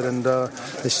workload, and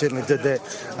they certainly did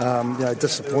that.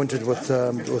 Disappointed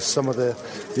with some of the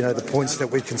points that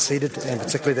we conceded, and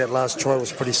particularly that last try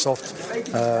was pretty soft.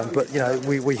 But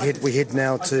we head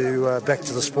now to back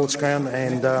to the sports ground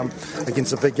and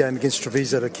against a big game against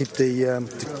Treviso to keep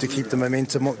the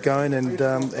momentum going and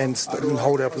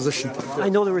hold our position. I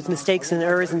know there was mistakes and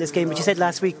errors in this game, but you said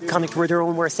last week Connacht were their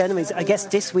own worst enemies. I guess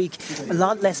this week a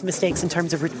lot less mistakes in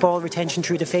terms of ball retention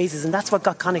through the phases, and that's what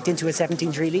got Connacht into a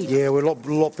 17-3 lead. Yeah, we're a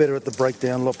lot better at the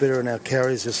breakdown, a lot better in our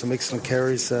carries. There's some excellent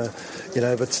carries,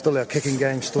 but still our kicking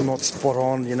game still not spot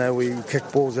on. We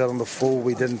kicked balls out on the full.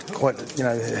 We didn't quite,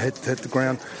 hit the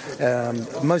ground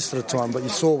most of the time. But you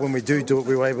saw when we do it,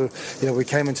 we were able. We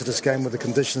came into this game with the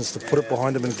conditions to put it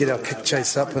behind them and get our kick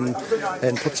chase up and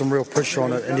put some real pressure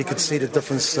on it. And you could see the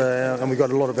difference. And we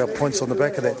got a lot of our points on the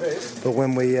back of that. But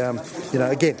when we,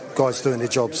 again, guys doing their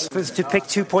jobs. It was to pick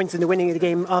 2 points in the winning of the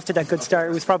game after that good start.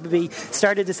 It was probably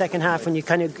started the second half when you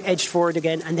kind of edged forward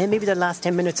again, and then maybe the last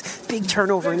 10 minutes, big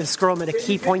turnover in the scrum at a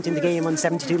key point in the game on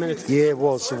 72 minutes. Yeah, it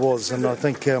was, and I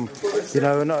think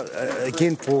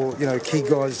again for key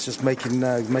guys just making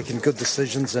good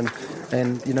decisions, and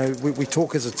we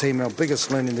talk as a team. Our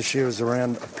biggest learning this year is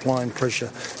around applying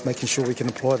pressure, making sure we can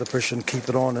apply the pressure and keep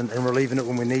it on and relieving it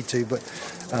when we need to. But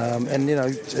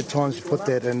at times we put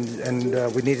that, and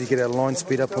we needed to get our line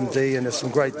speed up on D, and there's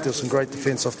some great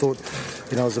defence. I thought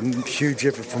it was a huge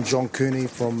effort from John Cooney,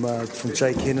 from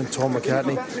Jay Kennan, Tom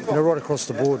McCartney, right across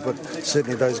the board. But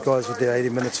certainly those guys with their 80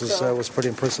 minutes was pretty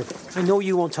impressive. I know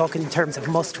you won't talk in terms of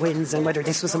must-wins and whether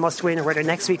this was a must-win or whether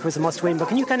next week was a must-win, but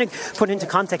can you kind of put into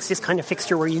context this kind of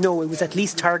fixture where it was at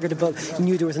least targetable, you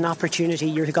knew there was an opportunity,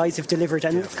 your guys have delivered,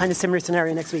 and kind of similar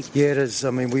scenario next week? Yeah, it is.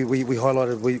 I mean, we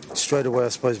highlighted straight away, I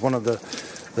suppose, one of the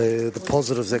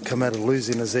positives that come out of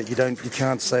losing is that you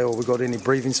can't say, we got any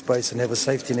breathing space and have a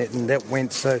safety net, and that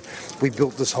went. So we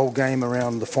built this whole game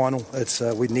around the final. It's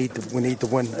we need to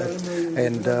win,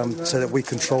 and so that we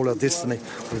control our destiny.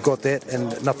 We've got that,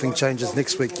 and nothing changes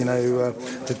next week.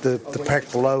 The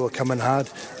pack below are coming hard,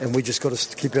 and we just got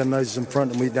to keep our noses in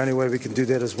front. And the only way we can do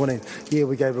that is winning. Yeah,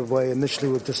 we gave it away initially.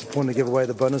 We were disappointed to give away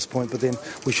the bonus point, but then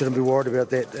we shouldn't be worried about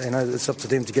that. It's up to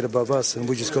them to get above us, and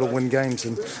we just got to win games,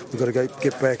 and we've got to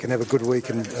get back and have a good week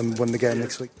and win the game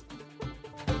next week.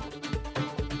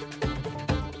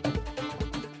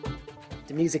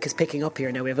 The music is picking up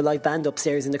here now. We have a live band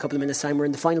upstairs in a couple of minutes' time. We're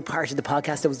in the final part of the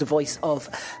podcast. That was the voice of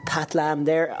Pat Lam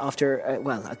there after,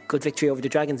 a good victory over the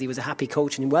Dragons. He was a happy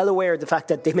coach and well aware of the fact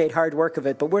that they made hard work of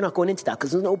it. But we're not going into that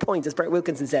because there's no point. As Brett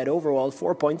Wilkinson said, overall,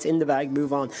 4 points in the bag,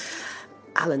 move on.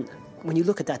 Alan, when you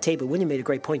look at that table, William made a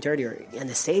great point earlier, and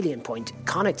a salient point.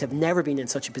 Connacht have never been in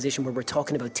such a position where we're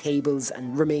talking about tables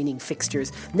and remaining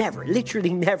fixtures. Never,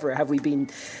 literally never have we been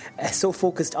so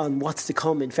focused on what's to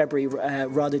come in February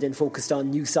rather than focused on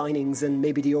new signings and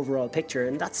maybe the overall picture.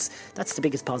 And that's the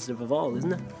biggest positive of all,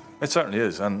 isn't it? It certainly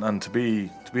is, and to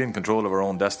be in control of our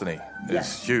own destiny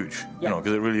is huge. You know,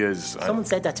 because it really is. Someone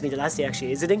said that to me the last day.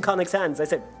 Actually, is it in Connacht's hands? I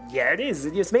said, yeah, it is.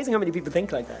 It's amazing how many people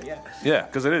think like that. Yeah,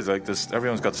 because it is like this.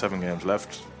 Everyone's got 7 games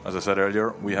left. As I said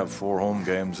earlier, we have 4 home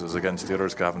games as against the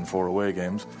others having 4 away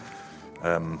games.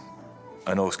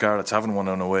 I know Scarlets haven't won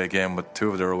an away game, but 2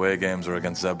 of their away games are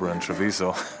against Zebra and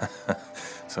Treviso.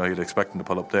 So you'd expect them to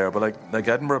pull up there. But like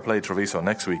Edinburgh play Treviso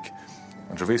next week,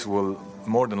 and Treviso will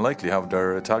more than likely have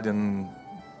their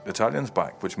Italians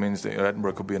back, which means that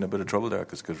Edinburgh could be in a bit of trouble there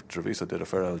because Treviso did a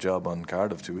fair old job on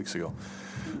Cardiff 2 weeks ago.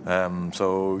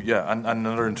 So yeah, and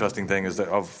another interesting thing is that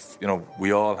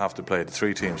we all have to play the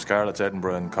 3 teams: Scarlets,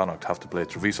 Edinburgh, and Connacht have to play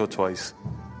Treviso twice,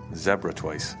 Zebra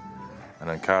twice, and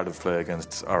then Cardiff play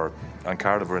and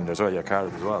Cardiff are in there as well. Yeah,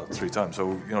 Cardiff as well 3 times.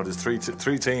 So there's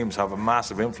 3 teams have a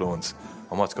massive influence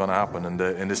on what's going to happen in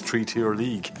this 3-tier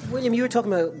league. William, you were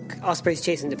talking about Ospreys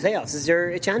chasing the playoffs. Is there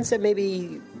a chance that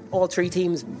maybe all 3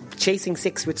 teams chasing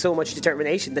 6 with so much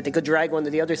determination that they could drag one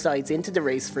of the other sides into the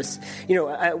race for,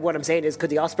 what I'm saying is, could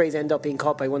the Ospreys end up being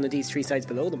caught by one of these 3 sides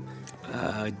below them?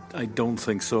 I don't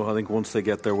think so. I think once they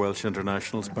get their Welsh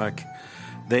internationals back,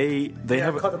 they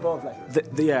have cut above,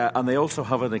 and they also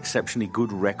have an exceptionally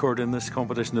good record in this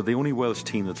competition. They're the only Welsh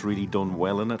team that's really done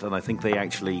well in it, and I think they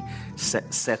actually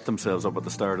set themselves up at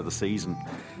the start of the season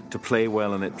to play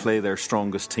well in it, play their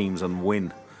strongest teams and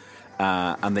win,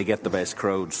 and they get the best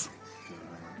crowds.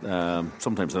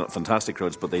 Sometimes they're not fantastic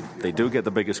crowds, but they do get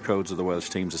the biggest crowds of the Welsh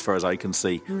teams, as far as I can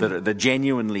see. There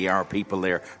genuinely are people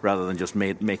there rather than just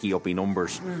makey-uppy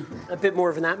numbers. A bit more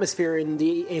of an atmosphere in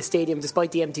the stadium,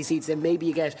 despite the empty seats, than maybe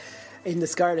you get in the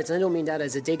Scarlets. And I don't mean that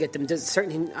as a dig at them.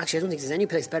 Certainly, actually, I don't think there's any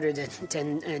place better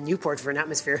than Newport for an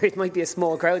atmosphere. It might be a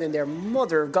small crowd in there.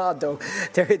 Mother of God, though,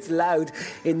 it's loud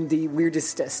in the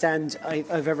weirdest stand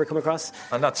I've ever come across.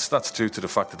 And that's due to the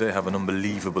fact that they have an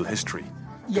unbelievable history.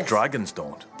 Yes. The Dragons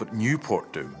don't, but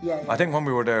Newport do. Yeah. I think when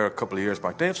we were there a couple of years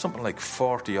back, they have something like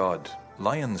 40-odd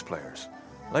Lions players.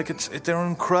 They're an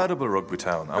incredible rugby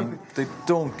town, and they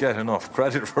don't get enough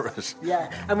credit for it.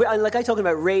 Yeah, and I talking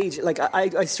about rage.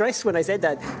 I stressed when I said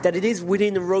that it is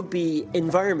within a rugby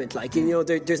environment.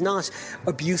 There's not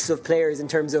abuse of players in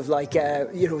terms of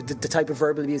the type of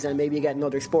verbal abuse that maybe you get in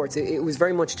other sports. It was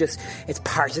very much just it's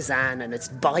partisan and it's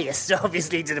biased,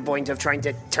 obviously, to the point of trying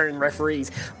to turn referees.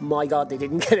 My God, they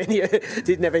didn't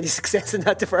have any success in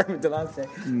that department the last day.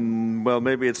 Well,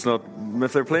 maybe it's not.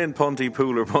 If they're playing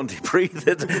Pontypool or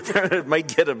Pontypridd, it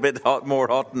might get a bit more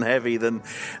hot and heavy than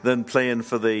playing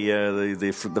for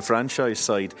the franchise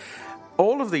side.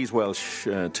 All of these Welsh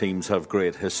teams have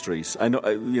great histories. I know,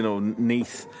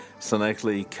 Neath,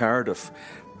 Llanelli, Cardiff,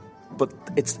 but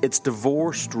it's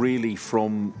divorced really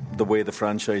from the way the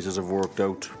franchises have worked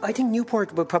out. I think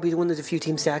Newport were probably one of the few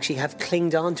teams to actually have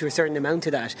clinged on to a certain amount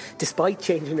of that, despite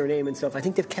changing their name and stuff. I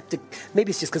think they've kept it. Maybe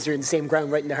it's just because they're in the same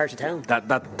ground, right in the heart of town.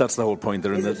 That's the whole point.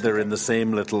 They're in the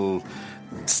same little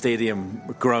stadium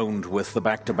ground with the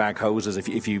back-to-back houses.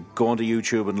 If you go onto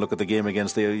YouTube and look at the game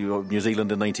against New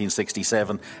Zealand in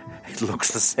 1967, it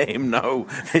looks the same now.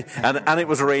 and it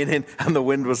was raining and the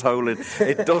wind was howling.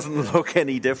 It doesn't look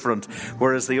any different.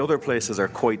 Whereas the other places are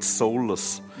quite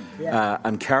soulless. Yeah.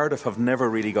 And Cardiff have never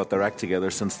really got their act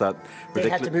together since that. They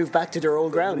had to move back to their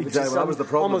old ground, which is that was the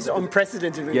problem. Almost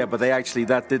unprecedented. Really. Yeah, but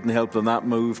that didn't help them. That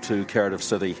move to Cardiff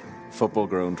City football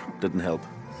ground didn't help.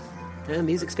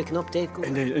 Music's picking up, Dave. Go.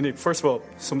 And first of all,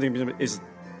 something is.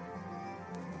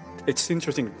 It's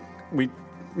interesting. We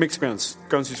mixed grounds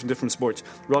from different sports.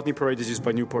 Rodney Parade is used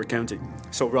by Newport County.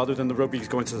 So rather than the rugby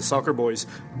going to the soccer boys,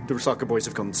 the soccer boys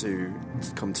have come to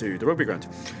the rugby ground.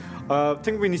 I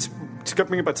think we need to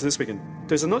bring it back to this weekend.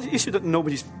 There's another issue that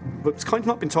it's kind of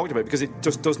not been talked about because it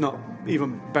just does not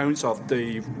even bounce off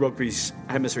the rugby's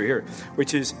hemisphere here,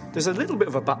 which is there's a little bit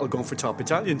of a battle going for top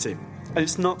Italian team, and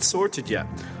it's not sorted yet.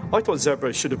 I thought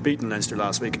Zebra should have beaten Leinster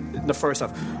last week in the first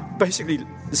half. Basically,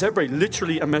 Zebra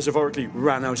literally and metaphorically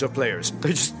ran out of players.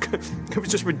 It was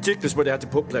just ridiculous where they had to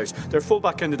put players. Their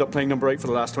fullback ended up playing number 8 for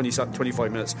the last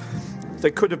 25 minutes.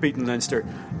 They could have beaten Leinster.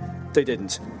 They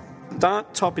didn't.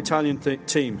 That top Italian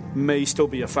team may still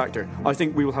be a factor. I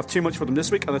think we will have too much for them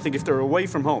this week, and I think if they're away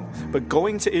from home, but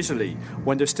going to Italy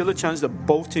when there's still a chance that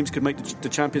both teams could make the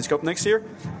Champions Cup next year,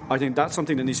 I think that's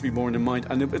something that needs to be borne in mind,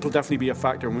 and it'll definitely be a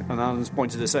factor, and Alan's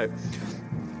pointed this out.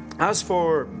 As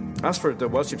for the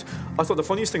Welsh teams, I thought the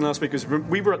funniest thing last week was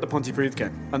we were at the Pontypridd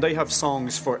game, and they have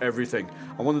songs for everything.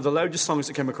 And one of the loudest songs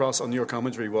that came across on your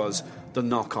commentary was the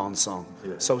knock-on song.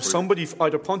 Yeah, so somebody,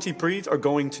 either Pontypridd are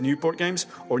going to Newport games,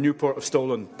 or Newport have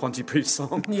stolen Pontypridd's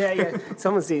song. Yeah.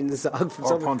 Someone's seen the song.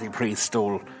 Or Pontypridd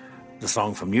stole the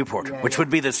song from Newport, which would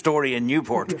be the story in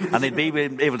Newport, and they'd be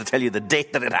able to tell you the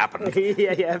date that it happened.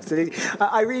 yeah, absolutely.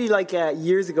 I really like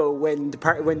years ago when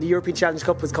the European Challenge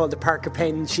Cup was called the Parker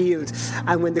Pen Shield,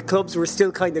 and when the clubs were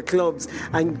still kind of clubs,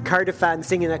 and Cardiff fans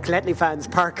singing at Colletley fans,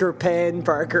 Parker Pen,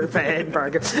 Parker Pen,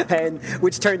 Parker Pen,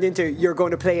 which turned into you're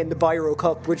going to play in the Biro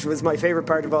Cup, which was my favourite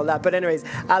part of all that. But anyways,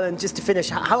 Alan, just to finish,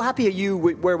 how happy are you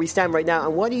with where we stand right now,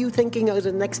 and what are you thinking out of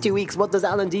the next 2 weeks? What does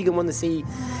Alan Deegan want to see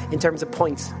in terms of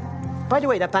points? By the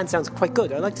way, that band sounds quite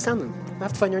good. I like the sound of them. I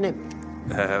have to find their name.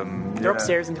 They're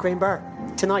upstairs in the Crane Bar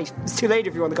tonight. It's too late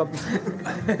if you want to come.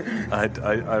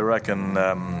 I reckon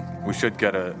we should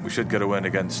get a win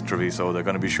against Treviso. They're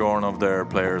going to be shorn of their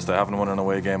players. They haven't won an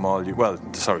away game all year. Well,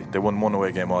 sorry, they won one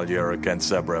away game all year against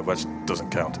Zebra, which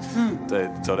doesn't count.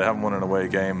 So they haven't won an away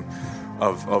game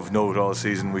of note all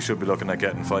season. We should be looking at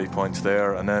getting 5 points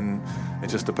there, and then it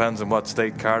just depends on what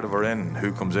state Cardiff are in,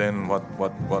 who comes in, what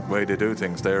way they do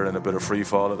things. They're in a bit of free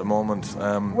fall at the moment.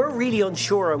 We're really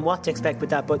unsure on what to expect with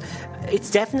that, but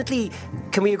it's definitely,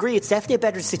 can we agree, it's definitely a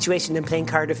better situation than playing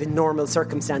Cardiff in normal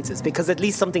circumstances, because at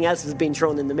least something else has been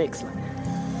thrown in the mix.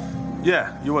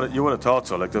 Yeah, you would have thought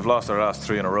so. Like, they've lost their last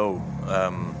 3 in a row,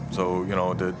 so you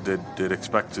know you'd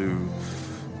expect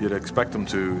them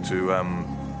to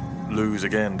lose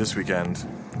again this weekend.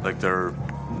 Like,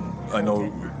 I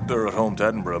know they're at home to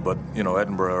Edinburgh, but you know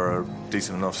Edinburgh are a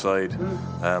decent enough side.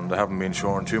 They haven't been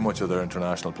shorn too much of their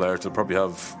international players. They'll probably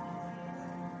have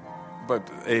about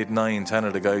 8, 9, 10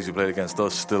 of the guys who played against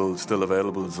us still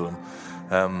available to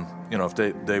them. You know, if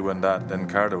they win that, then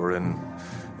Cardiff are in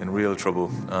real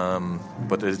trouble.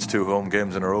 But it's 2 home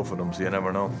games in a row for them, so you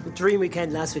never know. Dream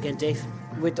weekend last weekend, Dave,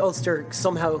 with Ulster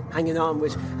somehow hanging on.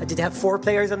 Did they have 4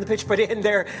 players on the pitch by the end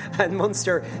there, and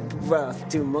Munster, well,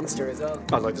 doing Munster as well.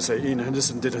 I'd like to say Ian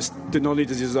Henderson did not only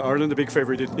did Ireland a big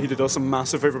favour, he did us a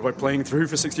massive favour by playing through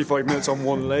for 65 minutes on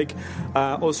one leg.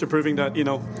 Ulster proving that you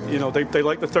know they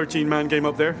like the 13-man game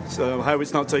up there. So how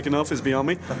it's not taken off is beyond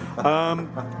me.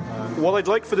 What I'd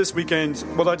like for this weekend,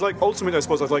 ultimately, I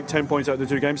suppose I'd like 10 points out of the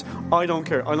 2 games. I don't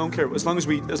care. As long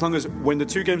as when the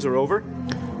 2 games are over,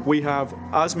 we have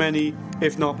as many,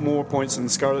 if not more, points than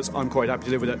the Scarlets. I'm quite happy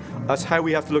to live with it. That's how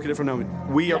we have to look at it from now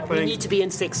on. We need to be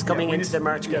in 6 coming into the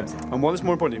March games. And what is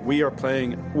more important, we are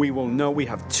playing. We will know. We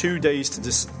have 2 days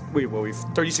to we've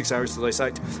 36 hours to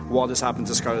dissect what has happened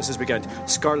to Scarlets this weekend.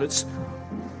 Scarlets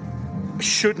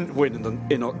shouldn't win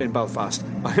in Belfast.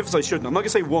 I emphasise shouldn't. I'm not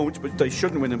going to say won't, but they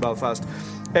shouldn't win in Belfast.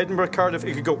 Edinburgh, Cardiff,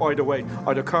 it could go either way.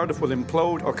 Either Cardiff will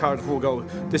implode or Cardiff will go,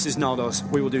 this is not us,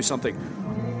 we will do something.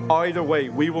 Either way,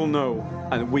 we will know,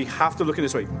 and we have to look in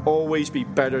this way. Always be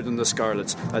better than the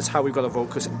Scarlets. That's how we've got to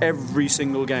focus every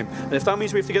single game. And if that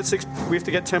means we have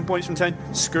to get 10 points from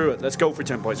 10, screw it. Let's go for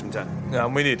 10 points from 10. Yeah,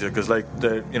 and we need to, because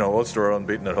Ulster are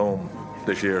unbeaten at home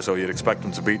this year, so you'd expect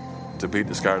them to beat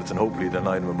the Scarlets and hopefully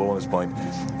deny them a bonus point.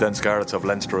 Then Scarlets have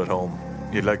Leinster at home.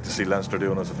 You'd like to see Leinster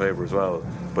doing us a favour as well,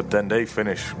 but then they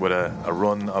finish with a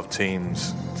run of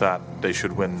teams that they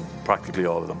should win practically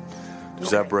all of them.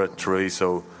 Zebra,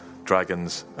 Treviso,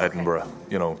 Dragons, Edinburgh.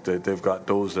 You know, they've got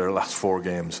their last 4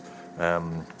 games.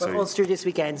 But Ulster this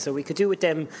weekend, so we could do with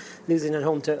them losing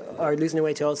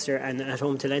away to Ulster and at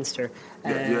home to Leinster.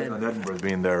 And Edinburgh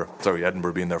being their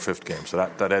 5th game. So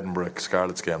that Edinburgh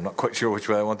Scarlets game, I'm not quite sure which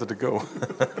way I wanted to go.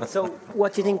 So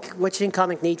what do you think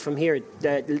Connacht need from here?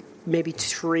 Maybe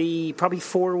 3, probably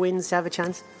 4 wins to have a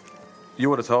chance?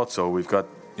 You would have thought so. We've got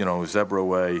Zebra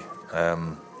away,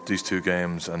 these 2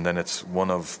 games, and then it's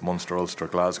one of Munster, Ulster,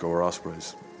 Glasgow or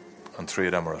Ospreys, and 3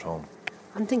 of them are at home.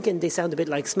 I'm thinking they sound a bit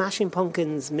like Smashing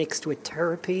Pumpkins mixed with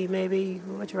Therapy, maybe.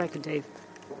 What do you reckon, Dave?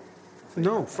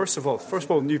 No, first of all,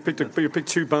 you picked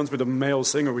 2 bands with a male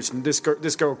singer, which this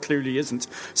girl clearly isn't.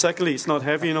 Secondly, it's not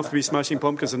heavy enough to be Smashing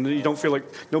Pumpkins, and you don't feel like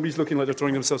nobody's looking like they're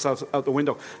throwing themselves out the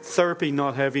window. Therapy,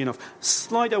 not heavy enough.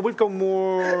 I would go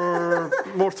more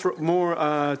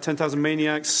 10,000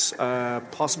 Maniacs,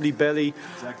 possibly Belly.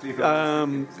 Exactly.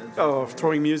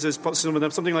 Throwing Muses, some of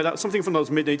them, something like that, something from those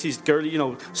mid-80s girly,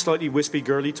 slightly wispy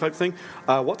girly type thing.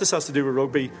 What this has to do with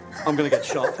rugby, I'm going to get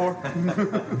shot for.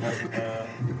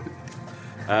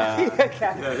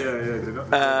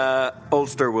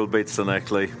 Ulster will beat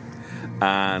Seneckley,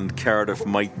 and Cardiff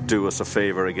might do us a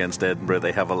favour against Edinburgh.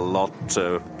 They have a lot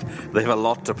to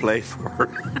play for.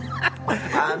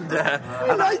 And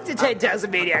I like the 10,000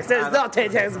 Maniacs. There's not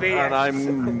 10,000 Maniacs. And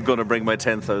I'm going to bring my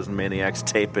 10,000 Maniacs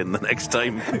tape in the next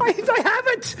time. I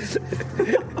haven't.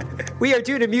 we are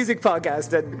doing a music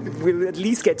podcast and we'll at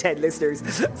least get 10 listeners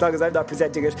as long as I'm not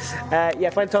presenting it.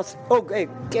 Final thoughts.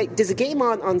 There's a game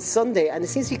on Sunday and it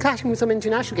seems to be clashing with some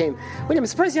international game. William, I'm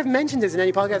surprised you haven't mentioned this in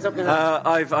any podcast up there.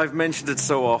 I've mentioned it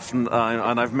so often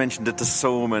and I've mentioned it to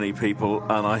so many people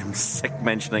and I'm sick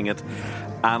mentioning it.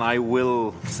 And I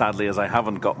will, sadly, as I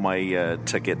haven't got my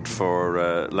ticket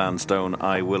for Lansdowne,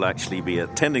 I will actually be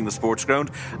attending the sports ground.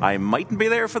 I mightn't be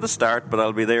there for the start, but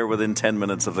I'll be there within 10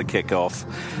 minutes of the kick-off.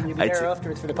 You'll be there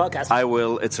afterwards for the podcast. I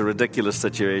will. It's a ridiculous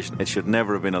situation. It should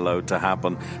never have been allowed to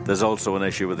happen. There's also an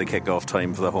issue with the kick-off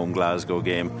time for the home Glasgow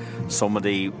game.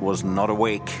 Somebody was not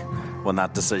awake when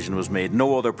that decision was made.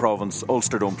 No other province,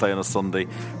 Ulster don't play on a Sunday,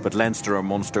 but Leinster or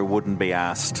Munster wouldn't be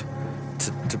asked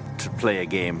to play a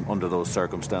game under those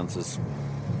circumstances.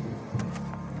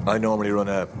 I normally run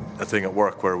a thing at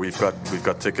work where we've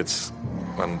got tickets,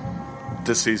 and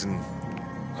this season,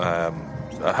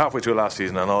 halfway through last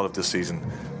season and all of this season,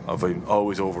 I've been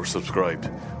always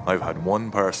oversubscribed. I've had one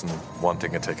person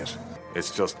wanting a ticket. It's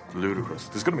just ludicrous.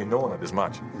 There's going to be no one at this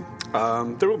match.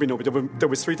 There will be nobody. There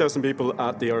was 3,000 people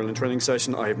at the Ireland training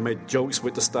session. I have made jokes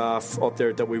with the staff up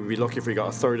there that we would be lucky if we got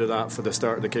a third of that for the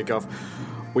start of the kick-off.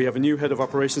 We have a new head of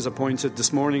operations appointed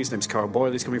this morning. His name's Carl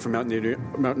Boyle. He's coming from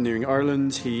Mountaineering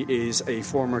Ireland. He is a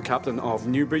former captain of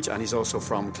Newbridge and he's also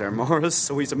from Claremorris,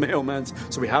 so he's a Mayo man,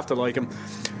 so we have to like him.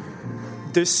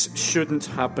 This shouldn't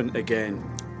happen again.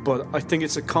 But I think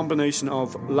it's a combination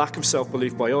of lack of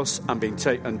self-belief by us and being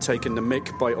taken the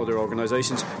mick by other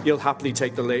organisations. You'll happily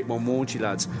take the late one, won't you,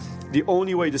 lads? The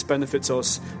only way this benefits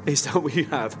us is that we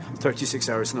have 36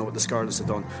 hours to know what the Scarlets have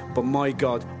done. But my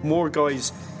God, more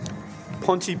guys...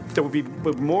 there will be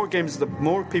more games,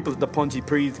 more people at the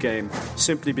Pontypridd game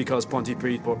simply because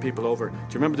Pontypridd brought people over. Do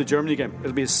you remember the Germany game?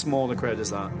 It'll be as small a crowd as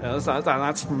that.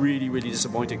 That's really, really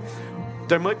disappointing.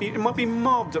 It might be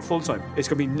mobbed at full time. It's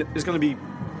going to be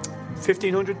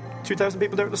 1,500, 2,000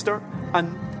 people there at the start,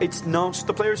 and it's not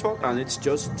the players' fault, and it's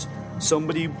just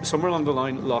somebody somewhere along the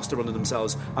line lost the run of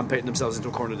themselves and painted themselves into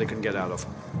a corner they couldn't get out of.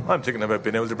 I'm thinking about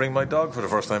being able to bring my dog for the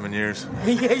first time in years.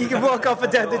 Yeah, you can walk up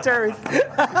and down the terrace.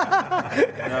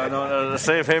 No,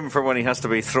 save him for when he has to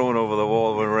be thrown over the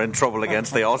wall when we're in trouble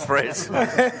against the Ospreys.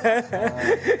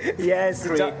 Yes,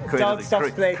 dog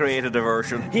stops playing. Create a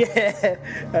diversion. Yeah,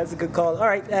 that's a good call. All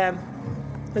right, I'm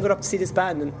going up to see this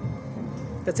band, and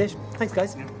that's it. Thanks,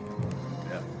 guys. Yeah.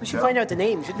 We should find out the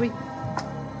name, shouldn't we?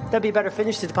 That'd be a better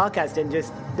finish to the podcast than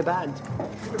just the band.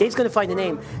 Dave's going to find the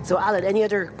name. So, Alan, any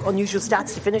other unusual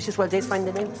stats to finish as well? Dave's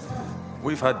finding the name?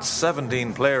 We've had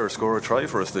 17 players score a try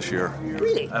for us this year.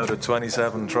 Really? Out of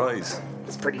 27 tries.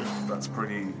 That's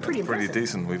pretty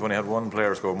decent. We've only had one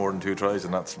player score more than 2 tries,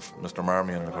 and that's Mr.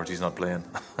 Marmion, and of course he's not playing.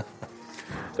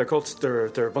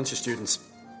 They're a bunch of students.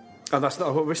 And I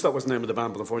wish that was the name of the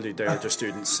band, but unfortunately they are just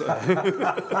students.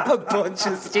 A bunch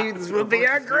of students would be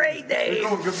a great name.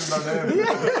 Give them their name.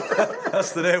 Yeah.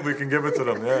 That's the name we can give it to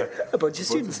them, yeah. A bunch of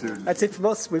students. That's it from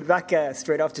us. We'll be back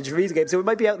straight after the Treviso game. So we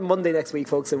might be out on Monday next week,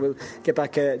 folks, and we'll get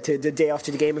back to the day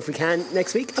after the game if we can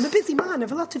next week. I'm a busy man. I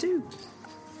have a lot to do.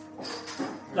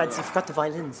 Lads, you forgot the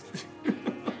violins.